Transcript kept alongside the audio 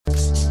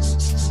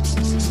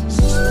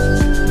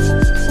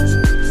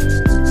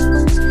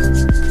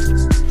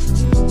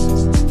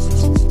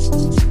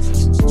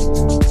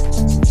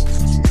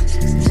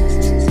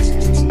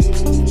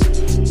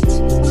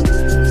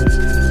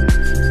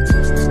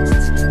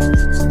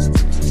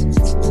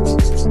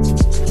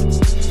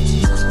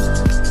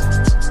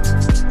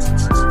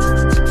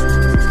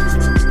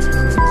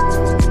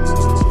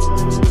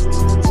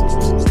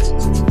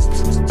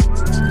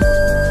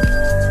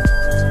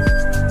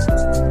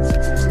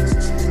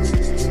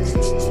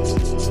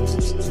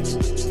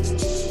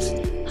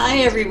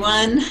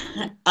everyone.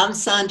 I'm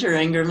Sandra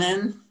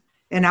Ingerman.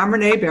 And I'm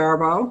Renee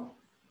Baribeau.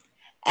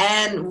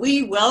 And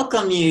we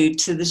welcome you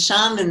to the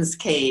Shamans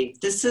Cave.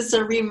 This is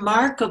a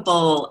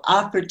remarkable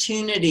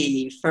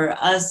opportunity for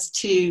us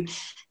to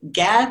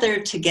gather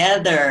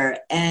together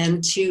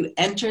and to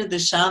enter the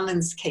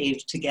Shamans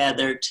Cave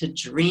together to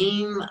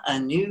dream a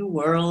new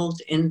world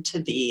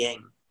into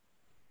being.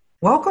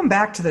 Welcome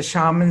back to the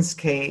Shamans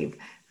Cave.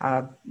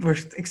 We're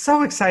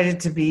so excited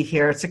to be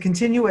here. It's a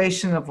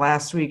continuation of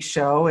last week's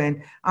show,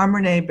 and I'm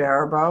Renee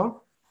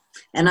Baribeau.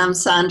 And I'm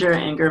Sandra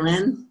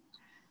Ingerman.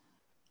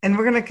 And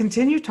we're going to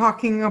continue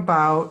talking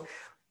about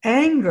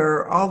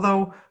anger,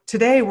 although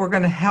today we're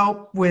going to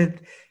help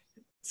with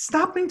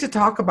stopping to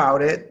talk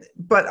about it,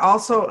 but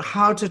also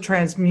how to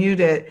transmute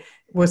it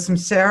with some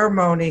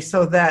ceremony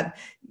so that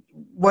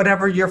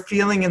whatever you're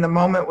feeling in the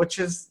moment, which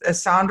is,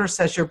 as Sandra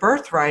says, your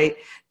birthright,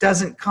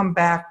 doesn't come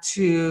back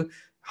to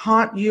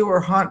haunt you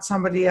or haunt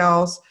somebody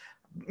else,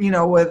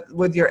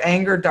 with your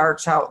anger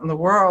darts out in the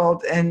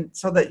world, and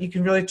so that you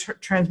can really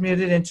transmute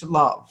it into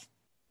love.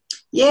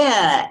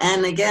 Yeah,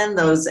 and again,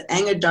 those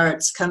anger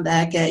darts come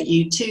back at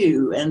you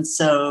too, and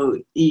so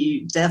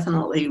you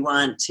definitely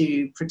want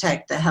to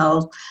protect the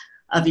health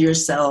of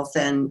yourself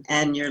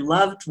and your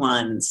loved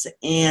ones.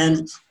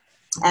 And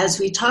as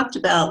we talked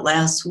about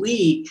last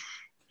week,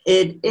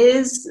 it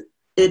is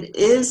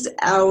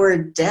our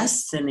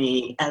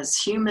destiny as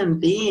human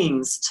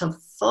beings to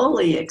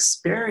fully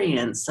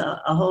experience a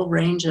whole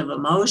range of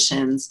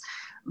emotions.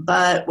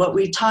 But what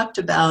we talked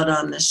about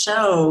on the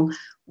show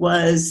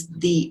was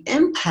the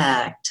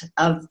impact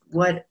of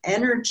what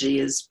energy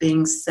is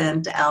being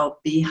sent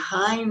out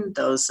behind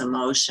those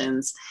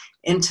emotions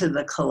into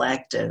the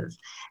collective.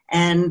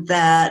 And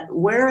that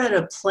we're at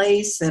a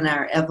place in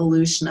our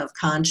evolution of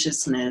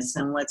consciousness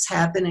and what's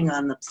happening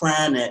on the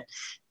planet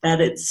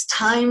that it's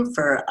time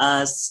for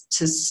us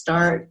to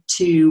start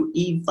to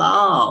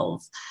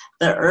evolve.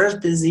 The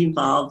earth is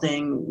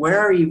evolving,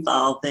 we're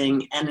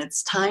evolving, and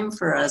it's time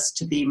for us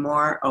to be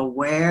more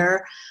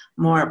aware,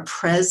 more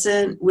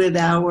present with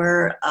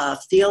our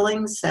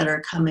feelings that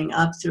are coming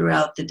up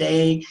throughout the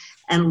day,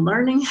 and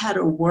learning how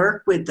to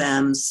work with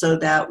them so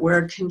that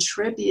we're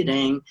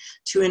contributing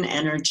to an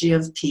energy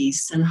of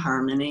peace and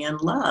harmony and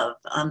love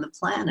on the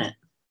planet.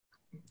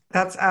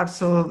 That's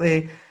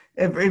absolutely.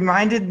 It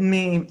reminded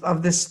me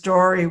of this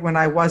story when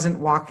I wasn't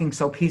walking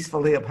so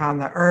peacefully upon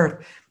the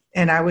earth.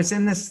 And I was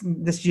in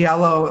this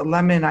yellow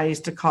lemon, I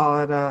used to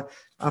call it a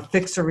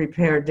fix or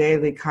repair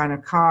daily kind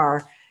of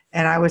car.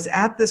 And I was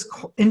at this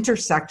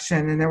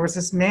intersection, and there was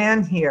this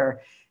man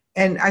here.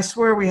 And I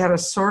swear we had a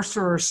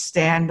sorcerer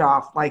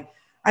standoff,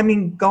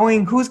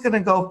 who's going to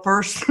go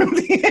first through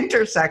the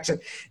intersection?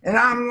 And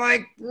I'm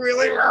like,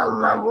 really?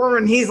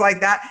 And he's like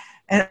that.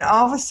 And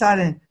all of a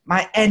sudden,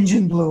 my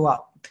engine blew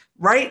up.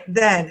 Right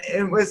then,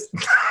 it was,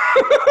 it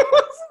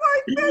was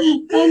like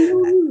this.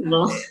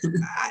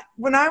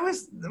 When I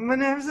was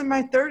in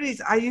my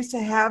 30s,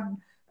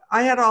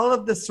 I had all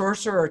of the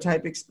sorcerer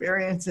type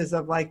experiences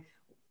of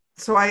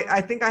so I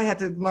think I had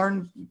to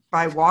learn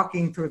by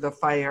walking through the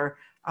fire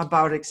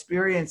about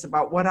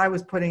what I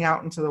was putting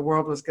out into the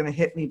world was going to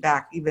hit me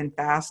back even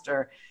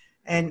faster.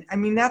 And I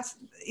mean, that's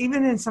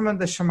even in some of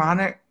the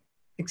shamanic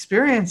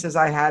experiences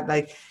I had,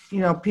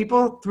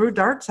 people threw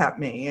darts at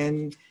me,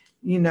 and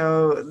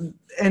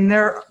and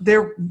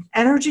their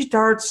energy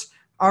darts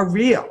are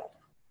real.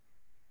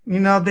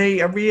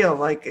 They are real.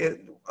 Like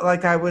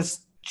I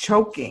was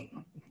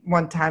choking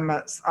one time,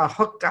 a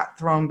hook got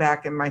thrown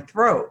back in my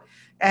throat.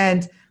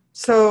 And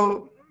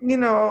so,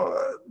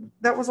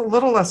 that was a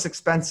little less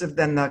expensive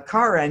than the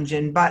car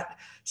engine, but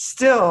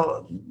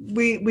still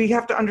we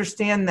have to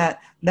understand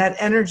that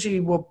energy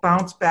will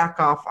bounce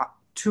back off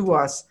to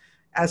us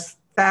as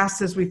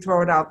fast as we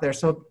throw it out there.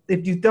 So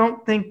if you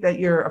don't think that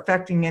you're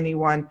affecting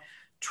anyone,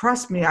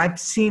 trust me, I've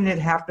seen it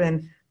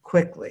happen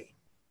quickly.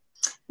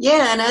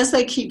 Yeah, and as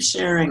I keep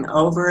sharing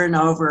over and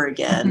over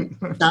again,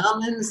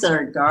 shamans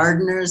are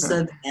gardeners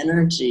of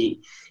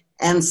energy.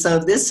 And so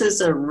this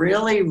is a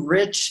really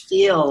rich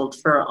field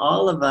for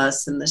all of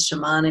us in the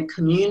shamanic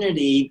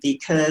community,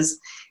 because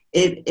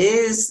it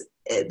is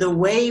the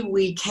way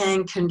we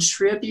can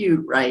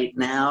contribute right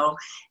now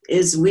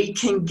is we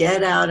can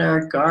get out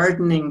our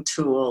gardening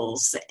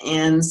tools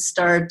and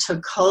start to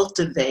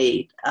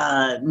cultivate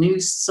new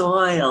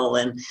soil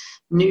and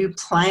new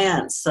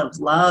plants of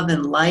love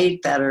and light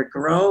that are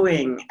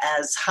growing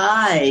as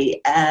high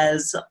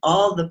as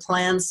all the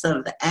plants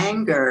of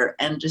anger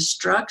and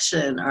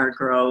destruction are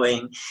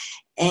growing.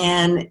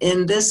 And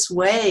in this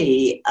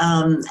way,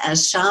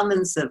 as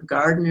shamans of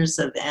gardeners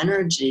of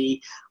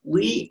energy,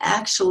 we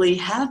actually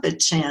have a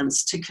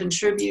chance to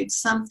contribute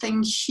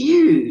something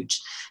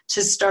huge,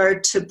 to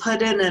start to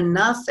put in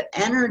enough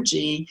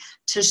energy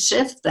to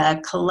shift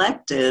that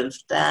collective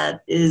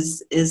that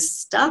is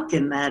stuck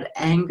in that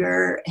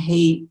anger,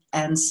 hate,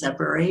 and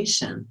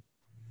separation.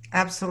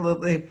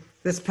 Absolutely.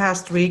 This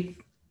past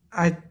week,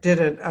 I did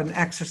an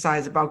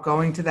exercise about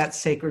going to that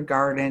sacred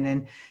garden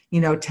and,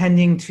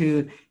 tending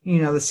to,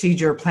 the seed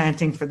you're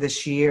planting for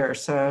this year.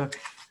 So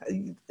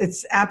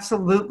it's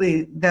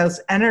absolutely, those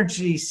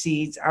energy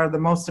seeds are the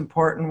most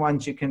important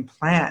ones you can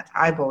plant,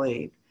 I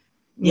believe.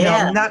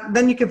 Yeah. Not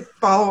then you can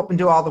follow up and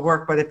do all the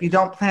work, but if you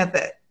don't plant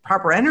the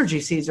proper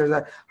energy seeds or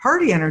the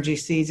hardy energy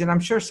seeds, and I'm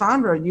sure,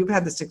 Sandra, you've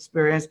had this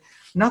experience,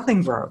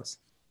 nothing grows.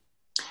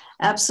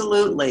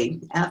 Absolutely,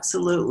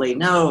 absolutely.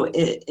 No,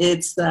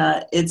 it's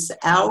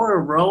our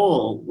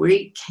role.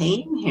 We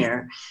came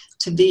here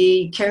to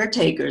be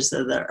caretakers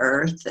of the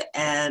earth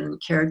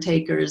and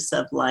caretakers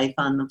of life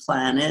on the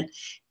planet.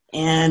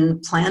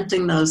 And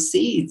planting those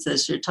seeds,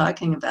 as you're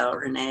talking about,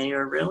 Renee,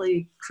 are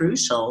really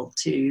crucial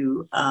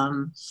to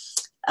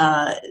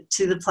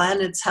the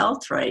planet's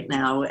health right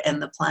now.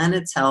 And the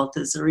planet's health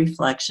is a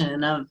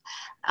reflection of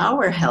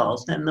our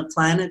health, and the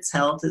planet's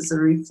health is a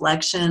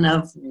reflection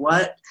of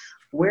what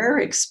we're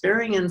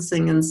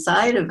experiencing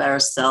inside of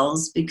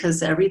ourselves,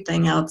 because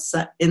everything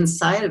outside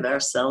inside of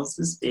ourselves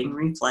is being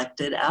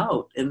reflected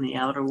out in the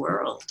outer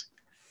world.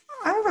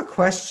 I have a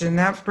question.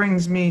 That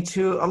brings me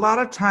to, a lot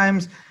of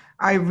times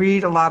I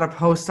read a lot of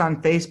posts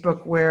on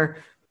Facebook where,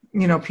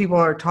 people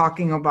are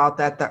talking about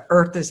that the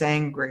earth is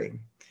angry.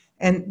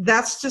 And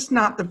that's just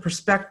not the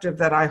perspective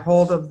that I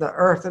hold of the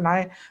earth. And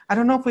I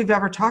don't know if we've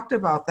ever talked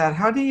about that.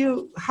 How do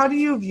you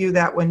view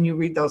that when you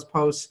read those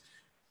posts?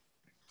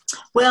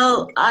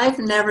 Well, I've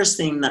never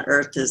seen the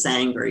earth as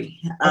angry.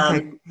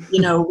 Okay.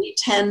 We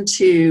tend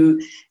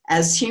to,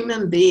 as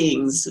human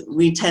beings,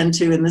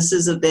 and this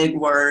is a big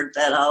word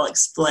that I'll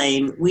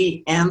explain,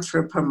 we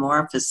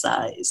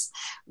anthropomorphize.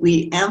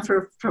 We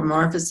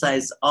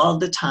anthropomorphize all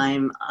the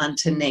time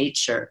onto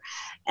nature.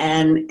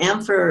 And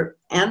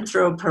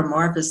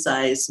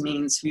anthropomorphize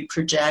means we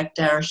project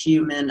our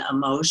human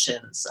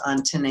emotions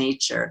onto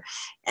nature.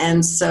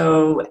 And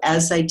so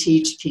as I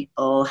teach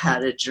people how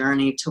to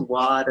journey to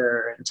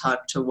water and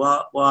talk to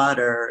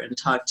water and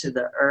talk to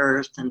the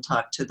earth and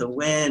talk to the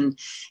wind,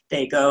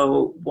 they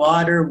go,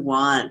 water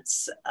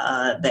wants,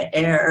 the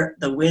air,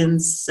 the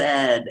wind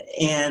said.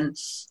 And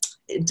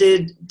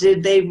did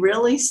they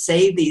really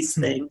say these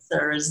things,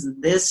 or is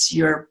this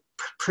your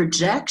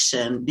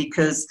projection?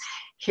 Because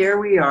here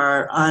we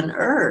are on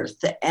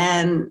Earth,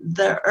 and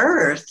the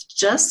Earth,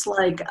 just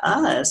like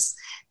us,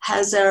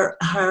 has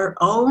her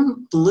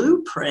own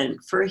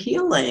blueprint for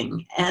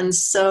healing. And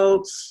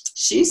so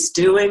she's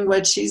doing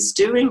what she's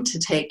doing to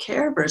take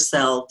care of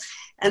herself.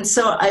 And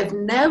so I've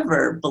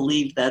never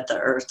believed that the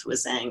earth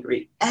was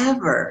angry,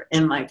 ever,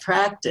 in my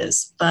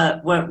practice.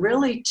 But what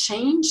really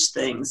changed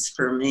things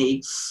for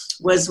me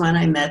was when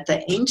I met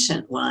the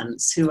ancient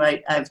ones, who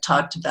I've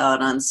talked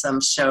about on some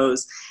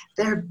shows.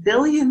 They're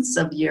billions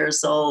of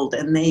years old,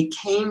 and they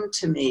came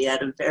to me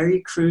at a very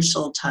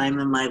crucial time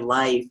in my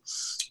life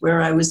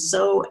where I was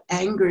so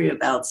angry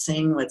about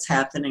seeing what's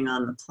happening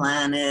on the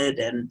planet,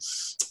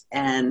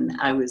 and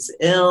I was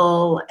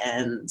ill,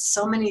 and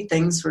so many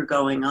things were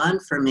going on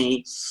for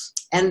me.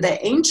 And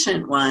the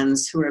ancient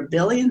ones, who are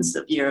billions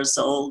of years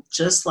old,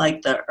 just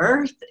like the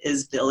earth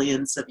is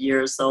billions of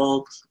years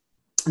old,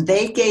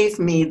 they gave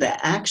me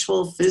the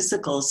actual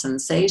physical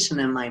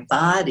sensation in my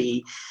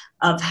body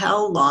of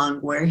how long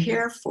we're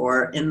here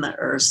for in the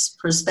Earth's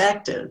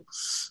perspective.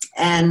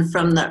 And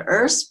from the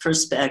Earth's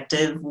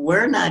perspective,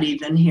 we're not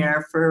even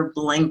here for a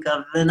blink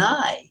of an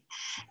eye.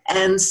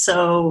 And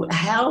so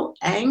how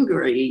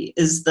angry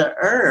is the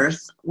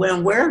Earth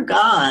when we're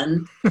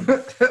gone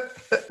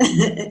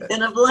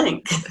in a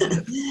blink?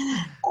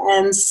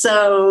 And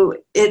so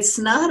it's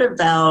not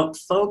about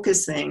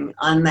focusing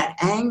on the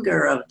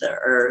anger of the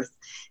Earth.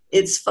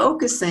 It's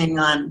focusing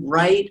on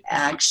right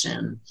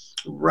action,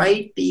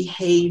 right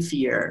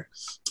behavior,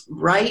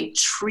 right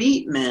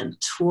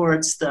treatment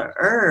towards the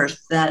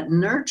earth that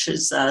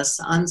nurtures us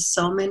on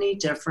so many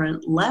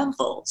different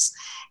levels.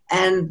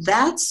 And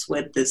that's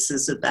what this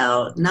is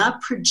about,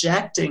 not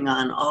projecting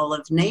on all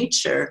of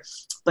nature,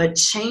 but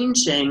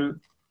changing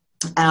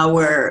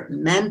our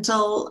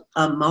mental,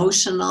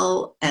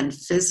 emotional, and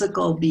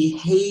physical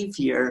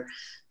behavior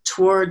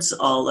towards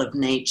all of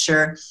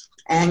nature,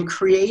 and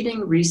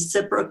creating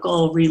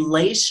reciprocal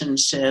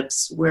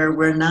relationships where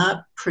we're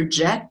not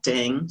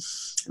projecting,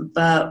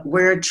 but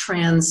we're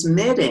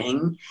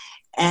transmitting.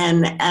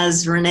 And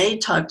as Renee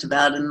talked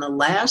about in the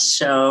last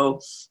show,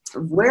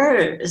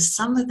 where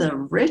some of the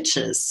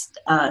richest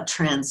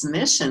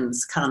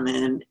transmissions come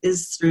in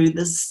is through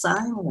the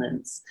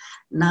silence,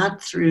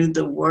 not through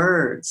the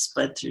words,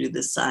 but through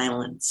the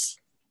silence.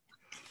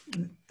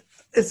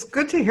 It's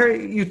good to hear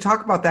you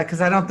talk about that,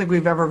 because I don't think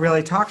we've ever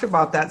really talked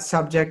about that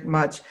subject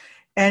much.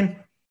 And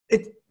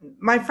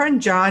my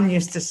friend John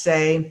used to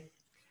say,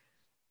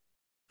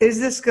 is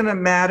this going to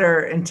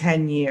matter in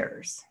 10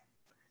 years?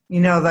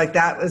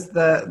 That was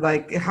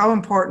how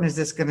important is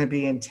this going to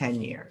be in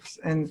 10 years?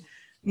 And,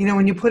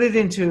 when you put it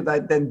into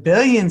the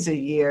billions of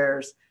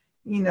years,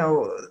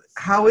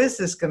 how is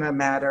this going to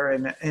matter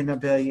in a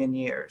billion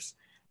years?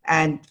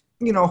 And,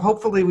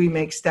 hopefully we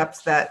make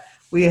steps that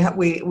we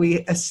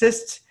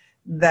assist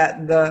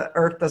that the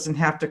earth doesn't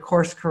have to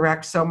course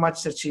correct so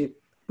much that she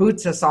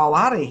boots us all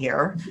out of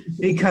here,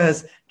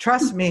 because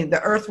trust me,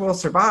 the earth will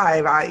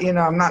survive.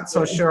 I'm not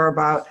so sure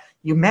about,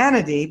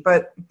 humanity,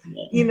 but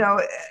Yeah.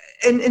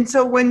 and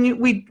so when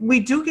we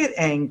do get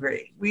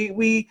angry,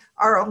 we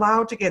are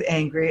allowed to get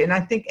angry. And I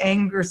think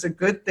anger is a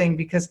good thing,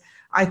 because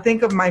I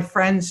think of my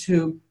friends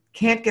who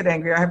can't get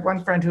angry. I have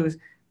one friend who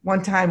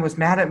one time was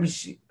mad at me.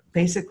 She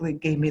basically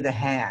gave me the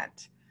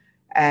hand.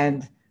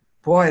 And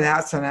boy,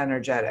 that's an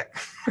energetic.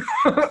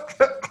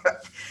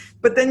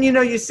 But then,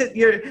 you sit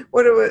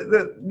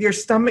your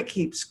stomach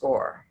keeps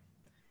score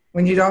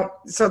when you don't.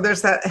 So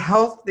there's that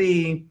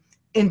healthy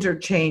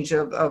interchange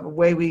of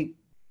way we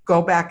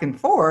go back and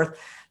forth.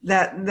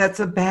 That's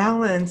a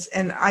balance.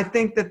 And I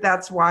think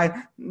that's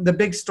why the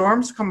big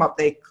storms come up.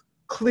 They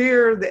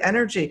clear the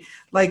energy.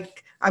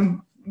 Like,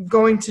 I'm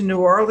going to New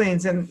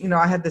Orleans, and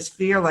I had this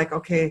fear, like,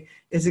 okay,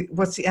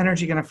 what's the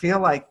energy going to feel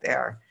like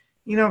there?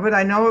 But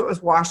I know it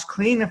was washed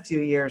clean a few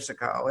years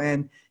ago,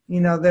 and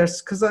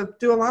because I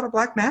do a lot of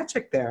black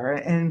magic there,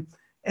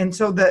 and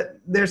so that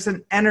there's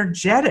an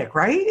energetic,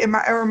 right? Am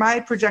I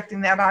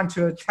projecting that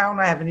onto a town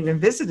I haven't even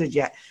visited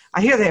yet?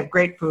 I hear they have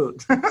great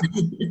food.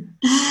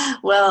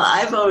 Well,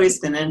 I've always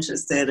been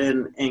interested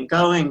in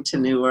going to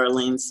New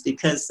Orleans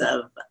because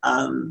of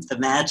the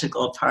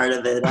magical part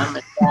of it. I'm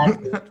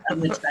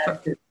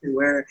attracted to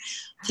where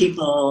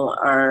people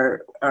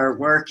are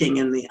working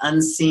in the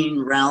unseen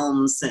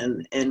realms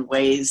in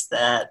ways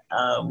that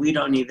we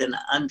don't even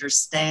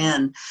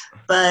understand.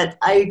 But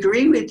I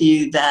agree with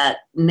you that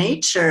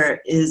nature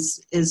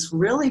is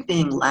really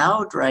being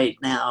loud right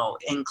now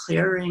in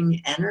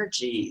clearing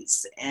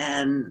energies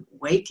and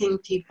waking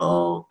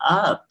people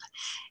up,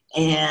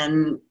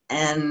 and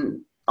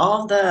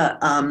all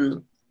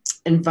the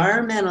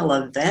environmental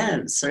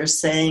events are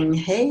saying,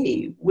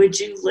 hey, would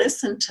you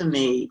listen to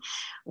me?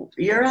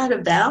 You're out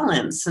of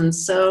balance. And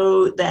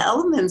so the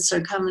elements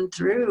are coming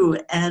through,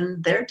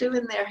 and they're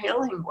doing their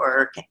healing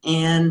work.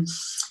 And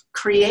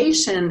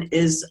creation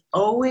is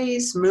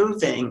always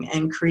moving,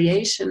 and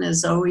creation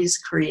is always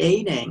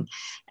creating.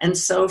 And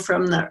so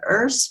from the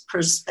Earth's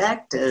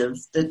perspective,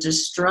 the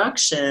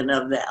destruction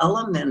of the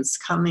elements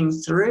coming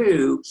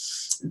through,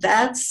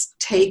 that's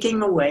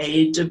taking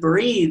away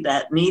debris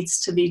that needs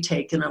to be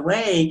taken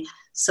away,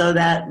 so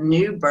that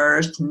new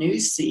birth, new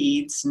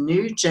seeds,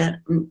 new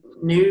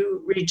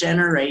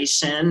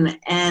regeneration,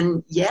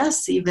 and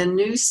yes, even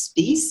new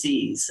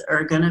species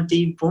are going to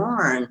be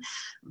born.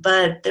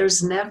 But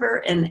there's never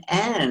an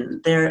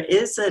end. There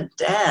is a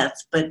death,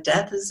 but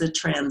death is a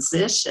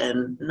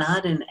transition,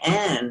 not an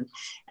end.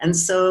 And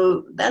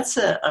so that's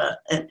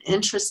an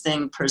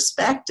interesting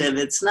perspective.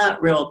 It's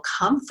not real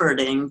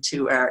comforting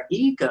to our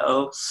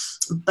ego,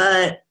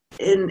 but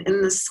in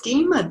the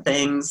scheme of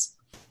things,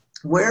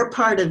 we're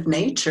part of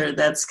nature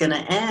that's going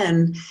to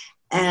end,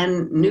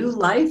 and new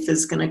life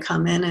is going to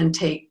come in and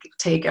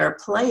take our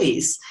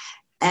place.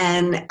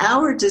 And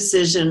our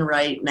decision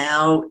right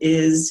now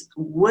is,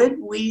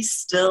 would we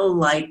still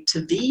like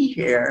to be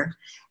here?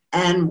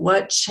 And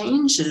what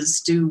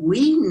changes do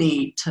we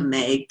need to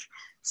make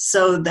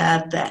so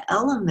that the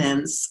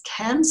elements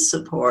can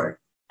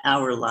support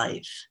our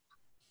life?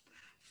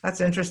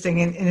 That's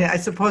interesting. And I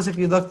suppose if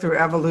you look through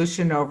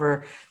evolution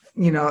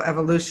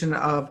evolution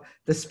of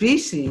the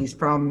species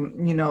from,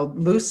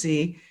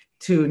 Lucy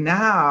to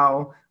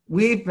now,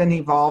 we've been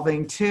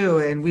evolving too,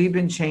 and we've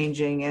been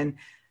changing. And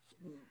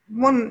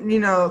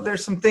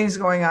there's some things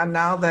going on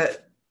now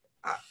that,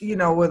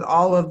 with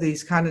all of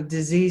these kind of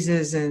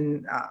diseases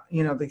and,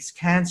 these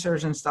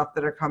cancers and stuff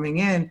that are coming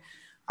in,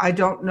 I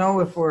don't know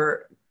if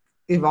we're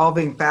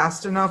evolving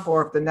fast enough,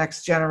 or if the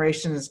next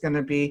generation is going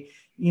to be,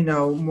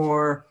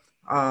 more,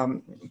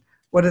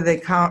 what do they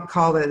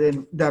call it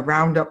in the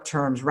Roundup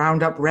terms?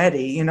 Roundup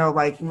ready,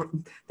 like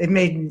they've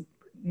made,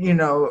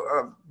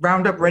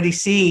 Roundup ready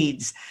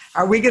seeds.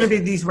 Are we going to be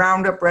these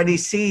Roundup ready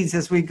seeds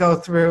as we go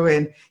through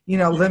and,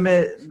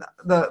 limit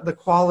the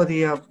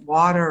quality of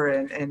water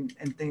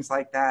and things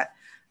like that?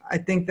 I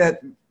think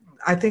that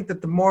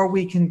the more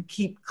we can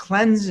keep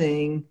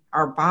cleansing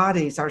our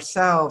bodies,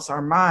 ourselves,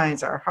 our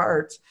minds, our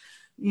hearts,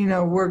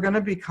 we're going to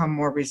become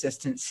more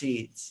resistant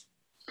seeds.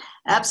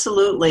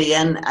 Absolutely.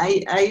 And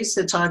I used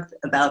to talk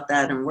about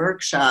that in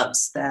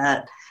workshops,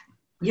 that,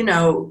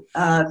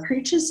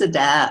 creatures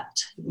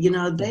adapt,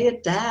 they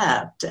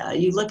adapt.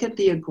 You look at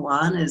the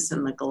iguanas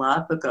in the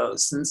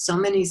Galapagos, and so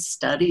many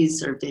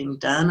studies are being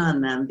done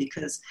on them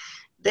because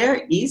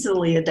they're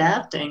easily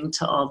adapting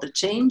to all the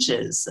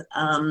changes.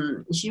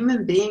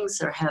 Human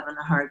beings are having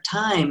a hard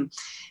time.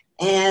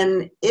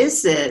 And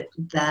is it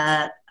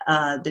that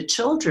the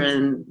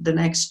children, the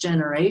next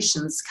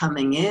generations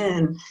coming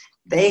in,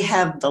 they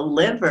have the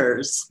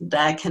livers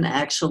that can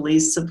actually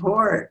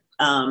support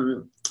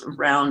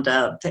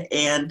Roundup,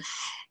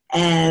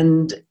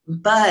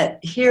 but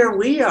here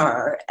we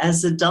are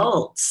as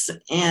adults,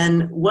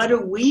 and what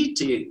do we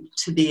do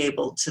to be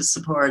able to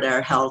support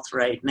our health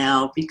right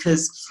now?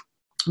 Because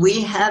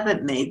we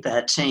haven't made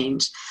that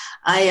change.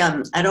 I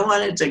don't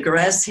want to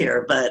digress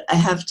here, but I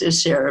have to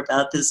share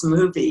about this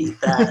movie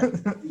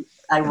that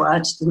I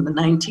watched in the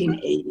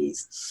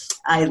 1980s.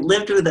 I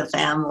lived with a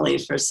family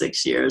for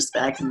 6 years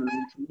back in the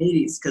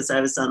 1980s because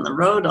I was on the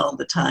road all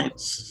the time.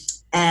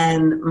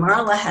 And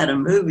Marla had a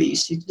movie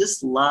she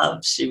just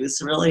loved. She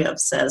was really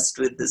obsessed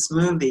with this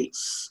movie.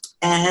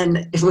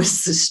 And it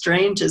was the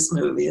strangest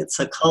movie. It's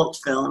a cult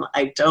film.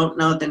 I don't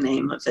know the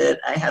name of it.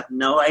 I have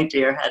no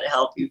idea how to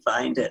help you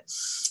find it.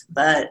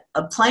 But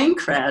a plane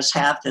crash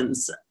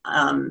happens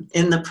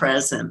in the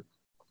present.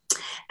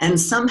 And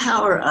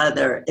somehow or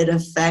other, it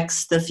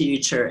affects the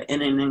future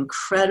in an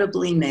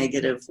incredibly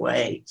negative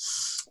way.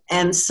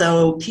 And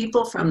so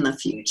people from the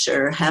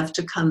future have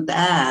to come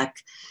back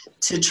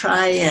to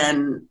try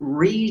and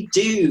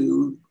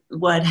redo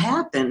what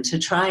happened, to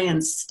try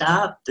and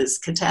stop this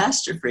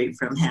catastrophe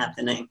from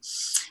happening.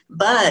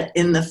 But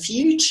in the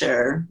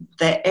future,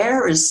 the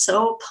air is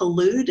so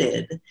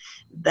polluted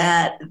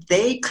that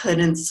they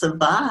couldn't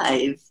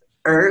survive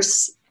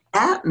Earth's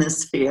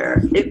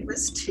atmosphere. It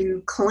was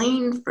too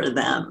clean for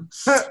them.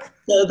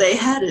 So they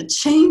had to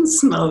chain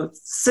smoke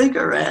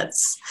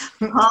cigarettes,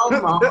 Pall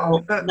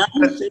Mall,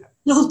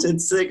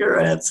 non-filtered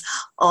cigarettes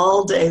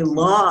all day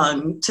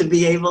long to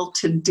be able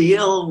to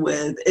deal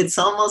with. It's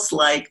almost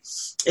like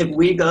if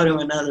we go to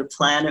another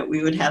planet,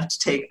 we would have to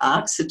take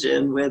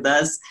oxygen with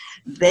us.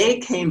 They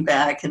came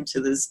back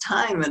into this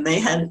time and they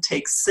had to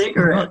take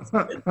cigarettes.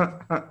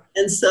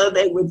 And so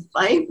they would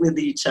fight with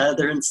each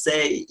other and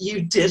say,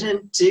 you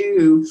didn't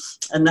do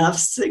enough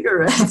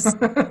cigarettes.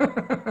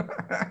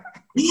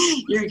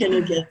 You're going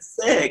to get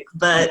sick.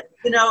 But,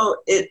 you know,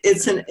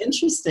 it's an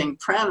interesting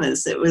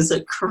premise. It was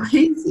a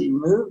crazy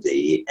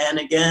movie. And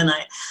again,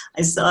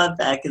 I saw it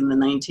back in the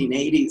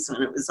 1980s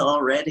when it was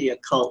already a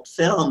cult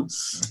film.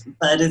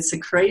 But it's a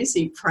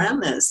crazy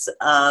premise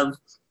of,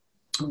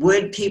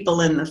 would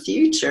people in the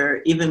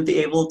future even be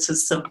able to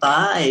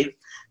survive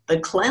the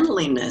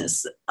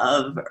cleanliness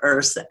of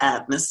Earth's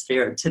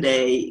atmosphere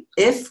today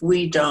if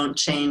we don't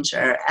change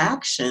our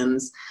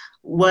actions?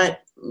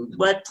 What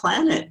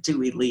planet do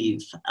we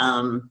leave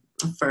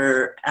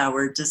for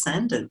our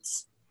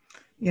descendants?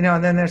 You know,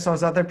 and then there's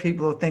those other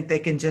people who think they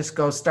can just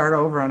go start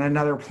over on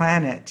another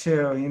planet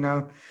too, you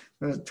know,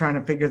 trying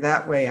to figure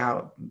that way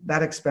out,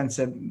 that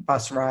expensive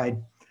bus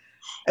ride.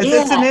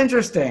 It's an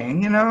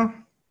interesting, you know.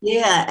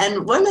 Yeah,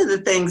 and one of the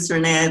things,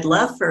 Renee, I'd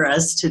love for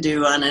us to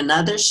do on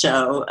another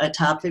show, a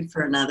topic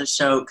for another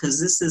show, because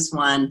this is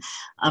one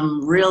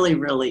I'm really,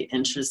 really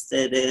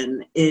interested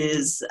in,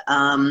 is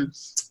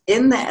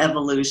in the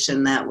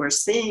evolution that we're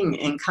seeing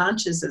in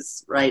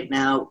consciousness right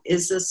now,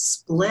 is a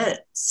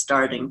split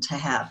starting to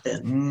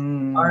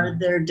happen? Are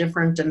there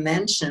different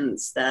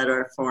dimensions that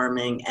are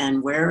forming?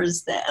 And where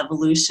is the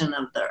evolution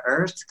of the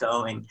Earth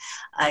going?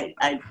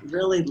 I'd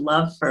really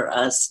love for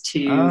us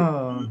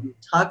to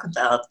talk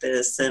about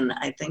this. And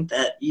I think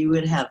that you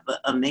would have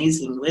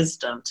amazing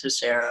wisdom to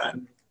share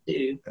on it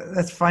too.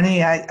 That's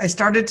funny. I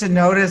started to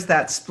notice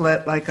that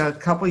split like a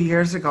couple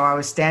years ago. I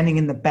was standing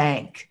in the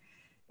bank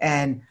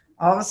and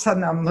all of a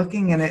sudden I'm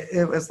looking and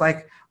it was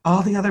like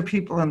all the other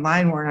people in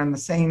line weren't in the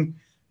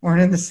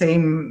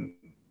same,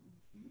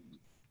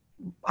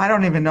 I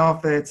don't even know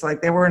if it's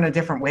like they were in a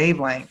different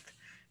wavelength.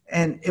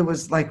 And it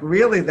was like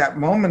really that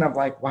moment of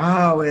like,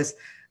 wow,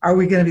 are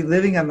we going to be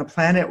living on the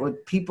planet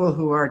with people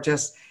who are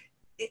just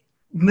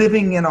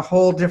living in a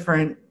whole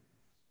different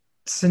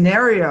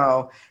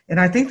scenario? And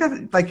I think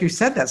that, like you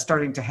said, that's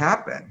starting to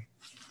happen.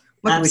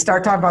 Look, we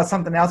start talking about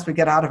something else, we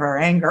get out of our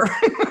anger.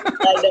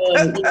 I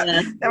know,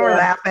 yeah. Then we're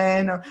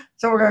laughing.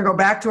 So we're going to go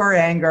back to our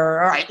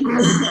anger. All right.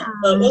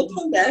 But we'll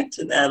come back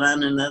to that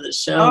on another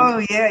show.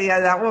 Oh, yeah.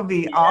 That will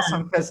be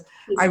awesome because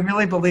I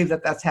really believe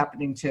that that's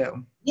happening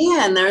too.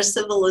 Yeah, and there are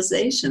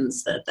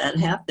civilizations that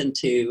happened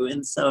to.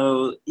 And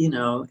so, you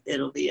know,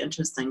 it'll be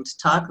interesting to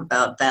talk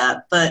about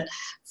that. But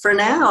for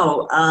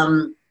now,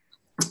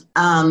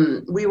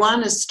 we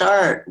want to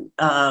start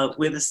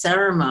with a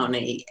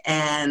ceremony.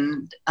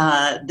 And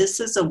this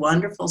is a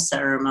wonderful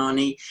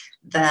ceremony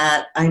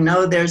that I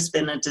know there's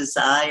been a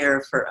desire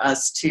for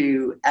us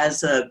to,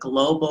 as a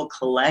global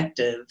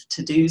collective,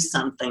 to do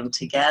something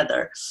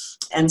together.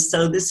 And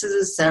so this is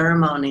a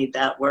ceremony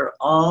that we're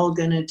all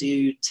going to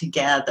do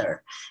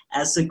together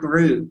as a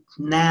group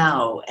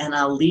now, and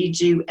I'll lead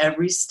you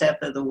every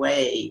step of the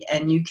way.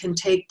 And you can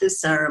take this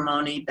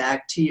ceremony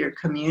back to your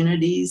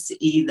communities,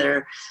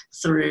 either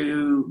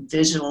through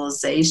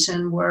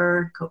visualization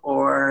work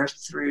or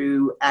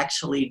through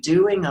actually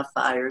doing a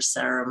fire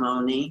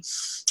ceremony,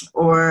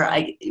 or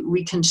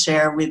we can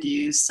share with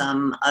you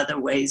some other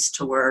ways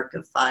to work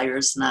if fire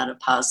is not a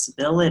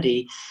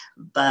possibility.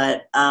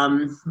 But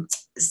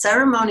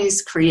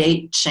ceremonies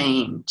create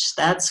change.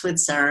 That's what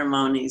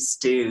ceremonies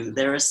do.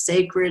 They're a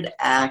sacred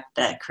act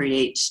that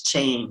creates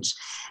change.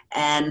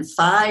 And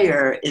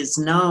fire is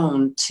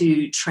known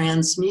to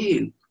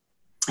transmute.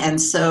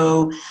 And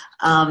so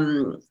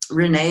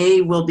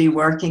Renee will be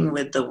working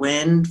with the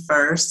wind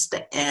first,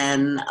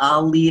 and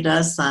I'll lead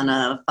us on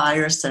a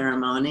fire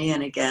ceremony.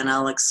 And again,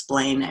 I'll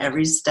explain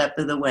every step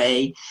of the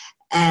way.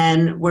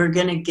 And we're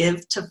going to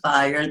give to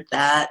fire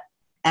that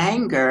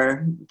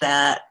anger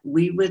that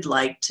we would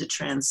like to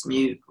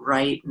transmute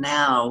right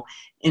now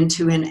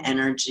into an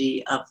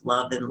energy of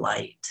love and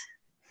light.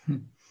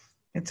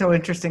 It's so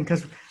interesting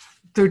because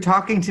through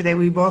talking today,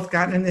 we both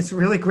got in this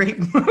really great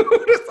mood.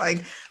 It's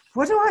like,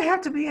 what do I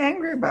have to be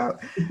angry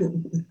about?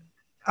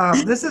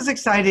 This is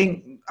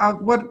exciting.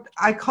 What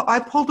I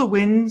pulled a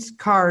wind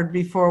card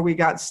before we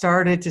got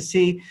started to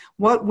see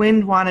what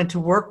wind wanted to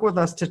work with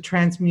us to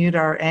transmute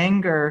our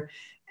anger.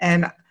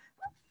 And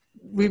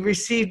we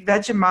received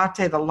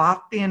Vegemite, the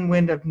Latvian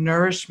wind of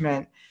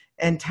nourishment,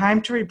 and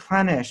time to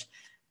replenish.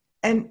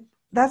 And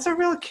that's a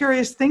real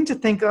curious thing to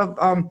think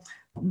of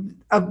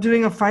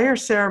doing a fire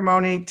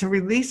ceremony to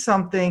release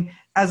something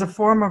as a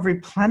form of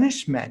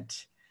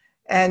replenishment.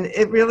 And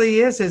it really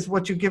is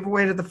what you give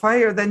away to the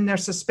fire. Then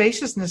there's a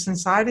spaciousness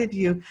inside of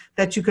you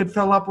that you could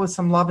fill up with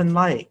some love and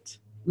light.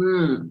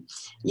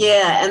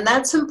 Yeah, and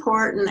that's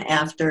important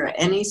after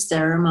any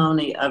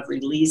ceremony of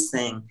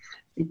releasing,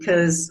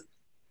 because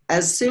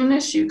as soon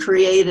as you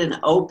create an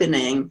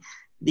opening,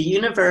 the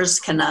universe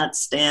cannot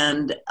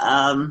stand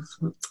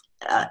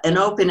an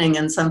opening,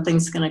 and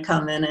something's going to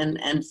come in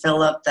and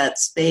fill up that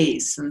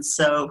space. And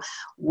so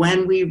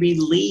when we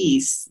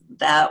release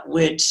that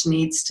which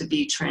needs to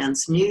be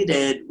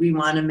transmuted, we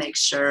want to make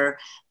sure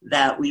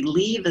that we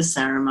leave a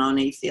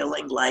ceremony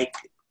feeling like,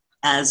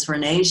 as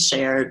Renee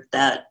shared,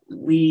 that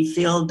we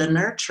feel the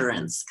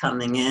nurturance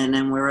coming in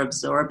and we're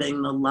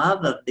absorbing the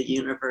love of the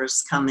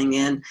universe coming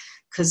in,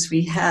 because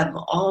we have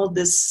all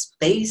this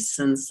space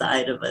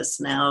inside of us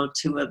now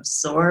to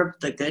absorb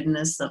the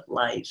goodness of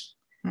life.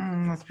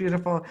 That's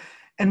beautiful.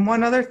 And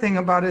one other thing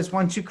about it is,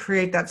 once you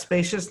create that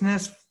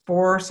spaciousness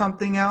for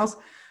something else,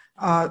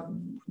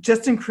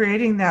 just in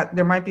creating that,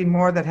 there might be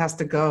more that has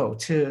to go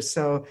too.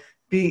 So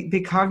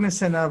be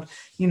cognizant of,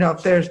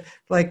 if there's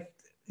like,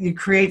 you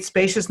create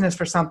spaciousness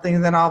for something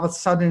and then all of a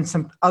sudden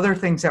some other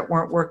things that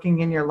weren't working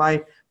in your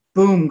life,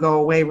 boom, go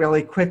away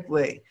really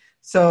quickly.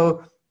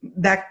 So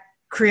that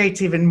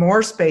creates even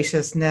more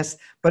spaciousness,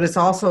 but it's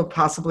also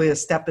possibly a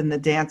step in the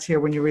dance here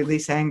when you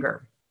release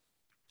anger.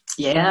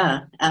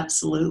 Yeah,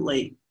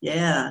 absolutely.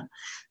 Yeah.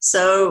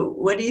 So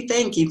what do you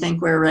think? You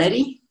think we're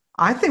ready?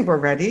 I think we're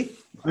ready.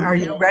 Okay. Are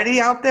you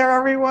ready out there,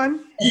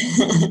 everyone?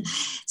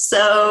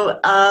 So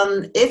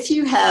if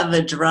you have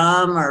a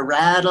drum or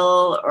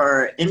rattle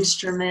or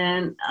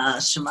instrument, a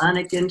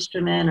shamanic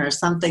instrument or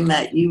something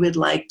that you would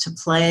like to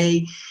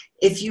play,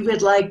 if you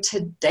would like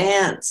to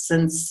dance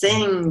and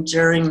sing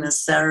during the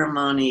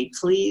ceremony,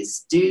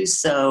 please do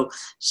so.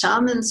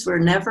 Shamans were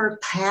never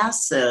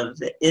passive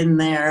in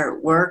their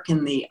work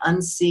in the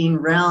unseen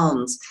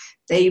realms.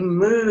 They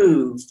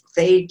moved,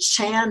 they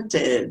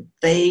chanted,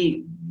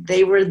 they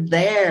were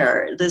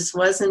there. This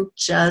wasn't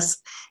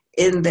just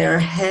in their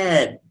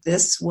head.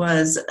 This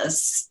was a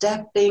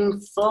stepping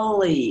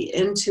fully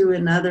into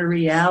another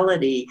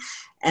reality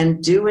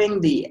and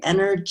doing the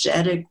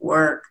energetic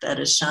work that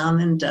a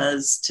shaman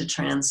does to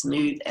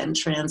transmute and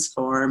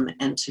transform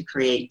and to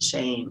create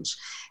change.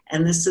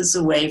 And this is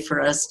a way for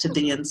us to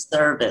be in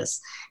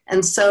service.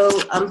 And so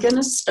I'm going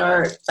to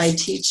start by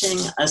teaching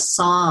a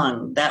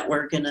song that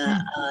we're going to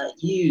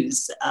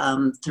use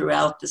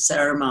throughout the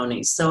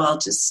ceremony. So I'll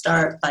just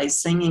start by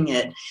singing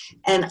it.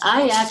 And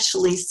I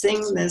actually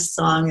sing this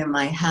song in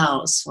my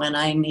house when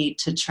I need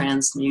to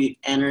transmute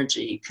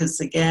energy, because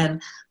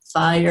again,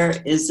 fire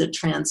is a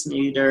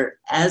transmuter,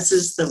 as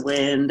is the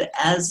wind,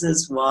 as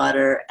is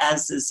water,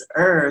 as is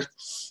earth.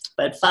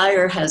 But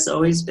fire has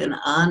always been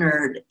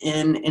honored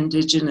in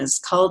indigenous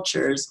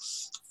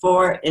cultures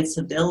for its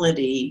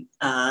ability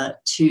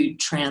to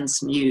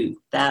transmute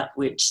that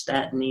which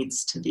that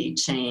needs to be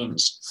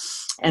changed.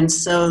 And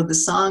so the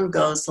song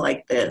goes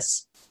like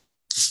this.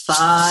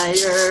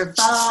 Fire,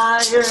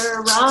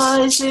 fire,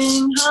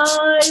 rising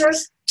higher.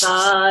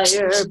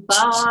 Fire,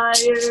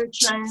 fire,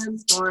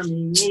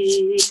 transforming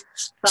me.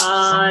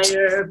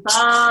 Fire,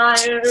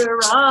 fire,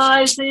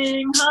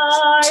 rising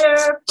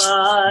higher.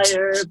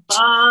 Fire,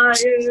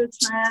 fire,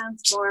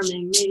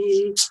 transforming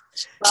me.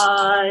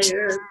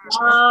 Fire,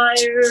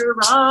 fire,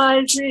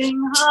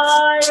 rising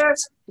higher.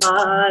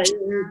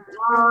 Fire,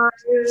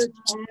 fire,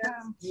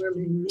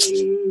 transforming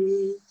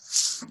me.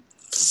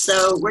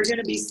 So we're going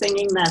to be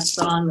singing that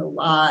song a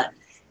lot.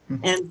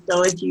 And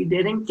so if you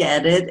didn't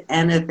get it,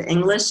 and if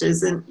English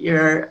isn't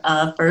your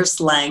first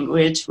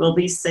language, we'll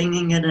be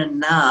singing it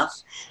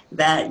enough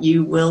that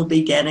you will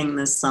be getting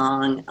the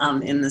song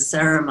in the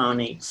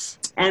ceremony.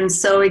 And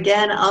so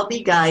again, I'll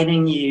be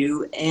guiding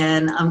you,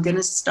 and I'm going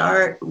to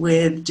start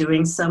with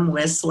doing some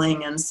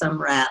whistling and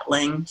some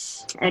rattling.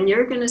 And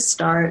you're going to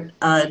start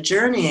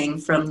journeying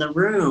from the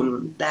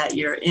room that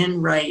you're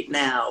in right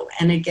now.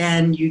 And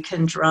again, you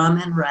can drum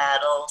and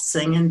rattle,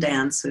 sing and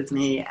dance with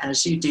me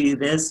as you do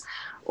this.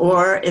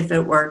 Or if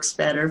it works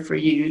better for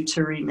you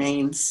to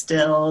remain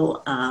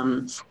still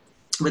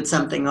with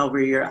something over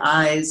your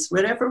eyes,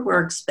 whatever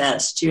works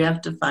best, you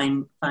have to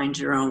find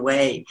your own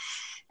way.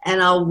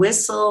 And I'll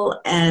whistle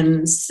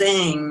and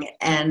sing,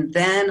 and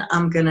then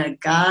I'm going to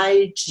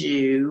guide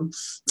you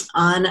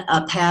on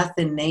a path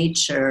in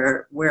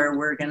nature where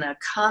we're going to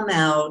come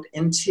out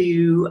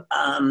into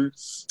an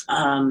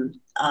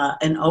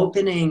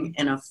opening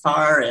in a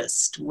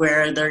forest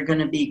where there are going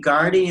to be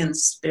guardian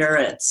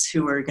spirits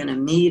who are going to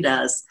meet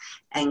us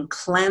and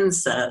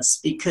cleanse us,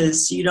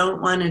 because you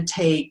don't want to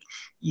take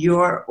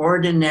your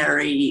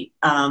ordinary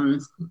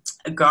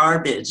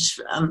garbage,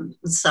 I'm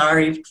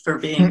sorry for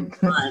being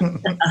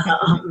blunt,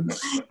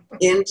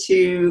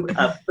 into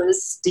a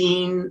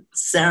pristine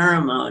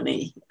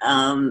ceremony.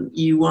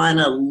 You want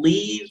to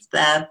leave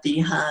that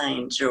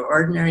behind, your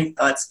ordinary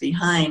thoughts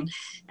behind.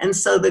 And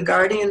so the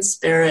guardian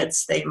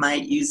spirits, they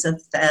might use a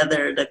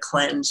feather to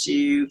cleanse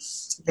you.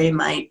 They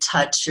might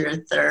touch your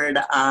third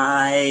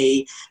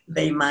eye.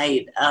 They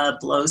might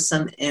blow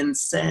some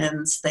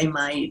incense. They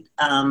might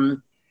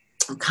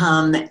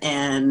come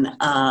and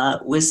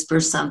whisper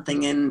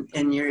something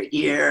in your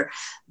ear.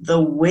 The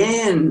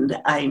wind,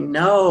 I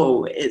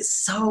know, is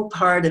so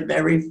part of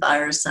every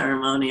fire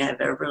ceremony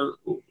I've ever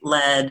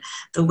led.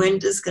 The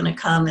wind is going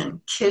to come and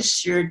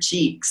kiss your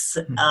cheeks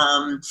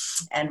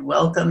and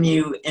welcome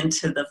you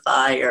into the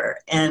fire.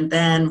 And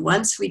then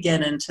once we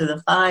get into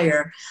the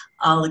fire,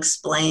 I'll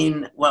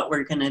explain what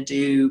we're going to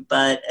do.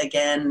 But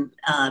again,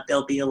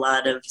 there'll be a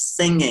lot of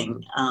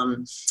singing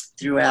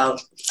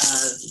throughout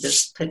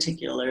this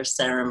particular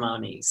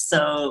ceremony.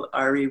 So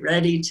are we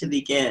ready to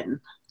begin?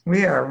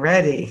 We are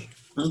ready.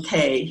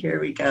 Okay, here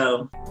we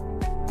go.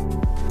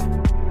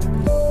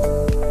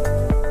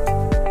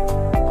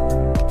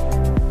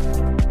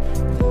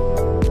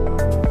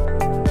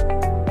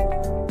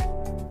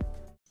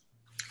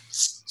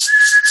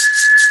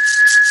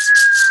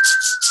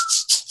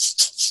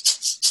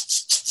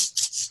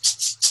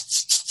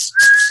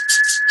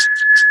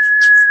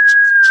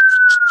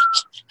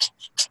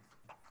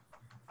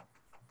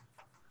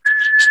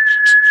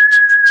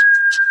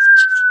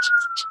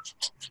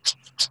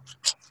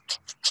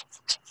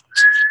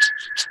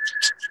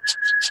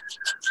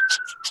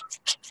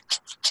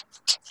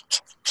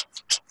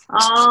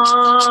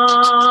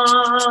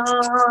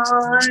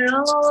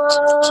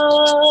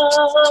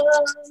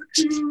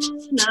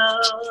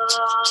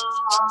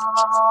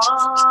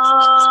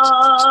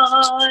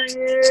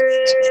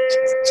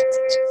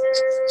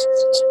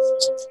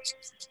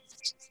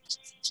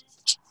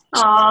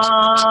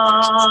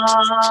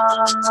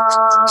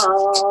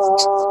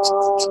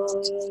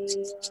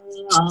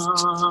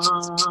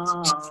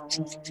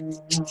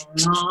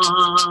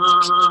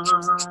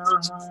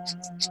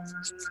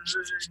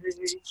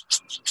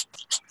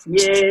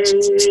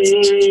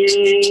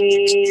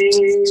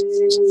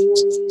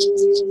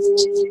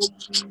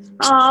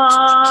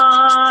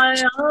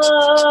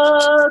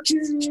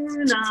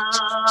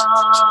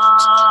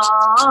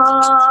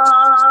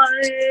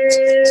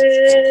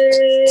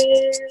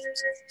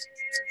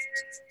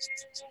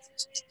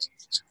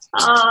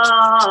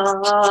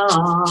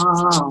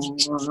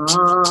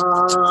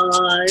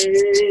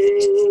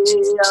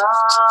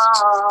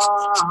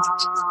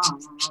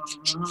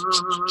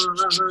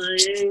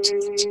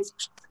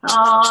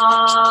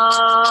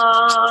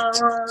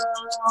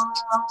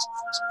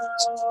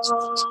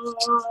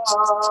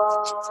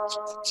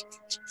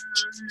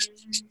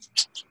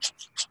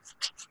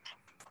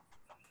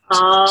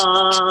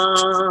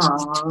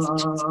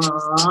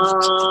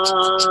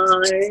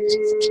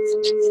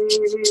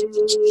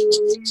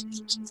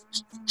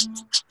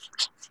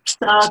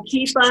 So I'll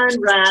keep on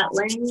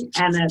rattling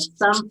and at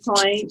some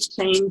point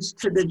change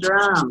to the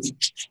drum.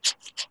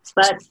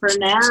 But for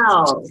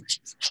now,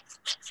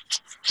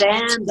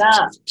 stand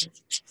up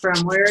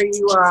from where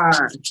you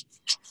are.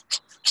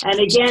 And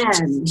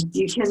again,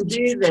 you can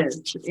do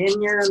this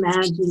in your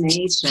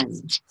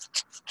imagination.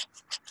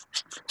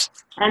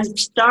 And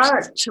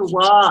start to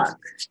walk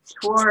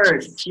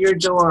towards your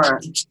door.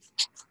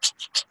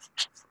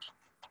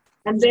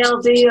 And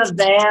there'll be a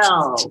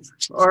veil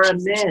or a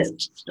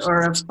mist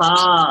or a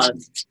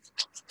fog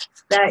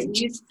that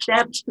you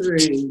step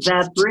through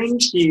that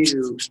brings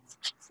you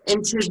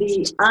into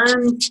the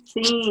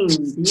unseen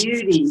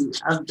beauty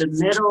of the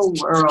middle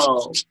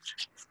world.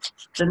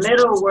 The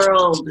middle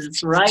world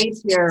is right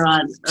here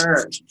on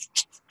Earth.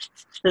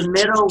 The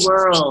middle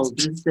world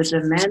is the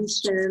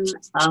dimension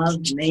of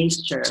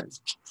nature.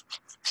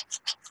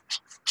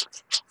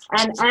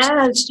 And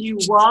as you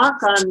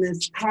walk on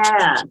this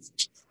path,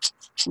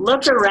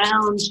 look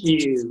around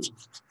you,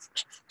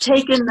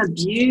 take in the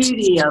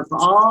beauty of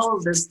all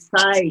the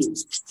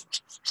sights.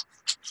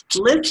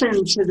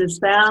 Listen to the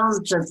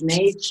sounds of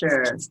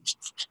nature.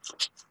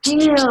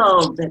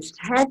 Feel the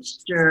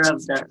texture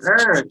of the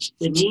earth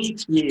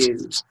beneath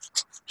you.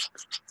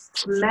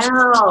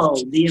 Smell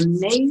the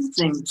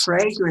amazing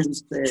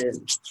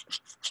fragrances.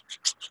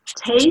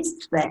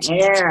 Taste the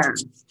air.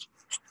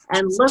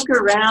 And look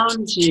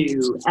around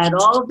you at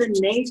all the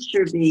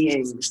nature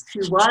beings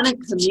who want to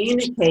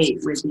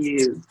communicate with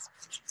you,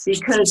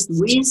 because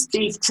we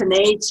speak to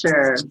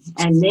nature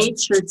and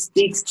nature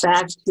speaks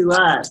back to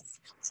us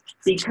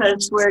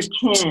because we're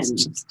kin.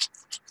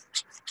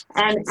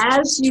 And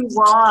as you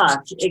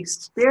walk,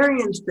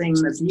 experiencing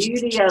the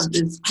beauty of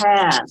this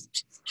path,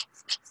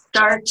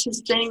 start to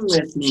sing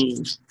with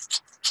me.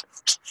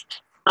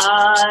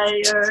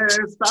 Fire,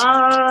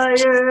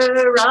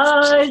 fire,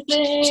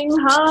 rising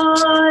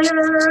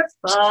higher,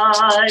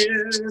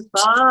 fire,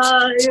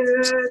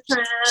 fire,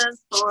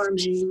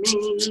 transforming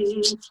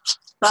me.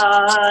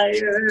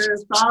 Fire,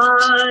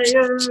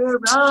 fire,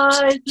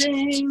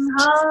 rising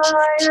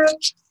higher.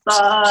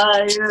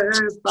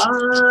 Fire,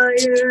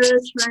 fire,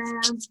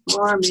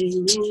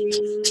 transforming me.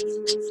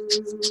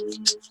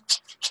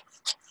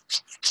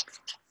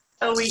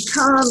 So we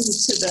come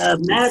to the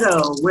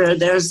meadow where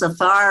there's a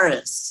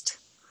forest.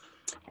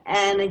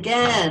 And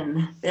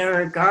again,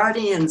 there are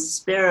guardian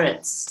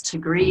spirits to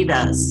greet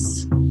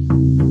us.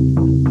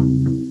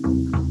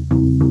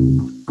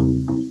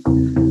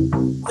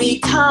 We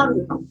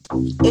come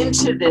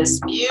into this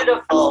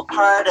beautiful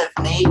part of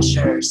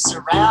nature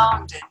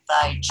surrounded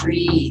by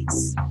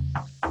trees.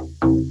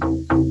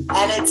 And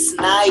it's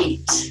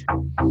night.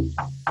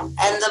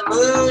 And the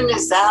moon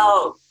is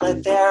out,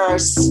 but there are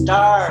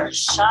stars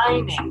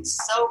shining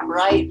so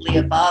brightly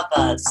above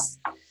us,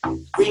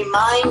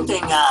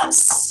 reminding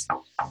us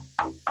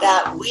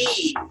that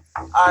we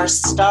are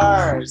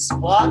stars,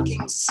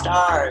 walking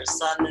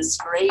stars on this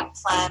great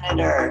planet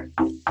Earth.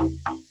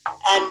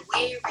 And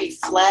we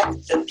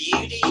reflect the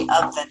beauty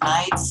of the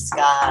night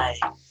sky.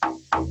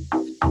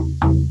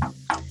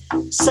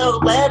 So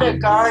let a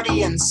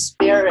guardian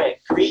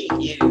spirit greet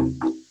you.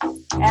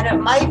 And it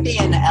might be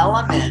an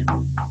element.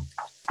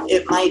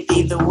 It might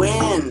be the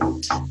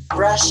wind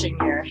brushing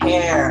your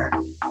hair,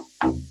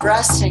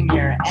 brushing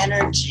your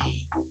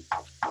energy.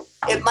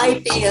 It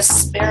might be a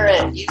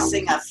spirit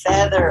using a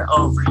feather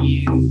over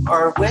you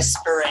or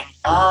whispering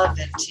love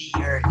into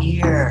your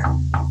ear.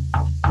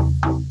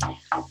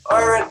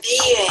 Or a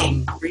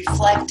being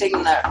reflecting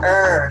the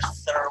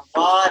earth or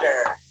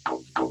water.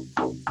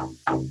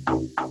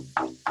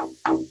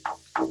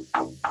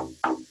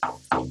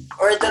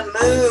 Or the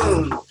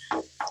moon,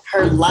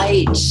 her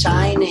light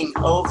shining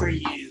over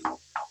you,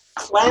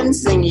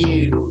 cleansing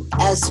you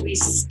as we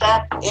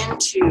step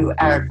into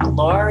our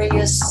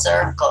glorious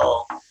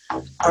circle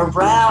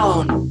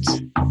around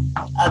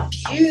a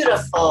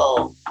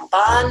beautiful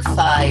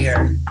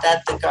bonfire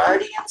that the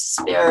guardian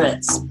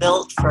spirits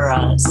built for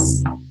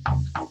us.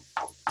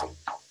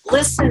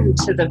 Listen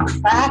to the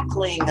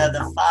crackling of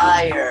the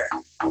fire.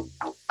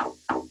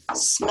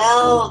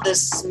 Smell the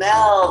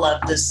smell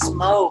of the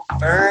smoke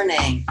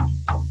burning.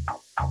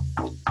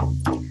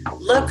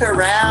 Look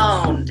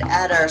around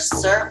at our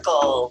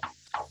circle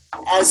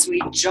as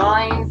we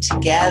join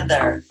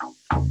together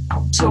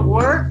to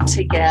work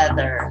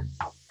together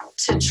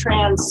to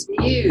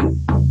transmute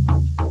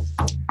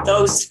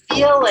those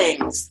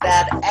feelings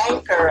that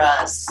anchor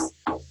us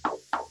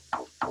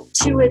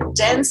to a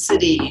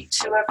density,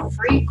 to a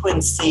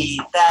frequency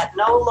that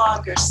no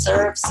longer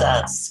serves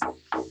us.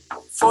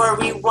 For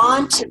we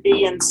want to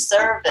be in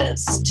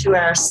service to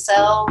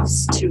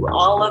ourselves, to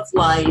all of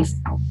life,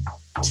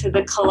 to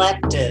the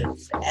collective,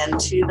 and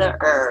to the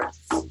earth.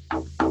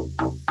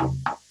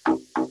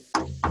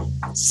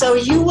 So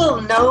you will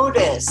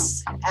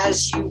notice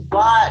as you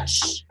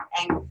watch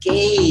and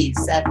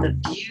gaze at the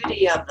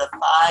beauty of the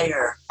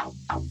fire,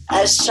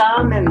 as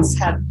shamans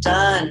have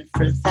done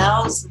for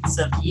thousands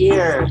of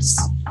years,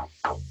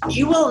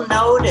 you will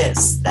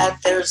notice that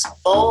there's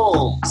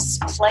bowls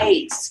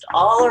placed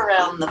all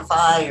around the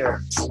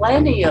fire,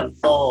 plenty of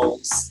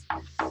bowls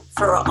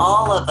for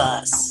all of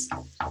us.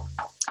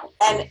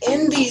 And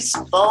in these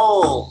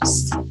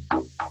bowls,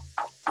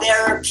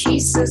 there are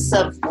pieces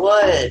of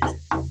wood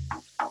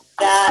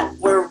that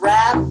were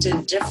wrapped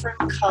in different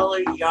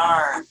colored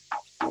yarn.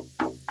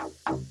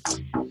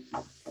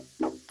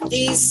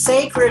 These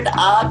sacred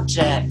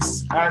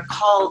objects are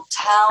called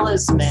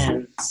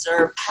talismans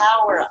or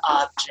power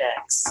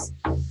objects.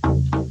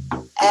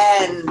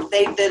 And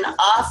they've been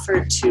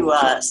offered to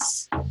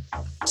us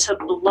to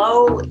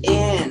blow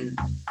in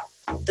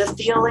the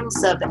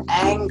feelings of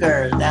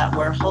anger that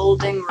we're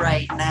holding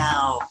right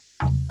now.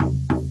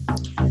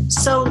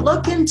 So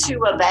look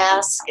into a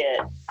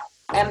basket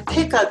and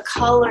pick a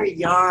color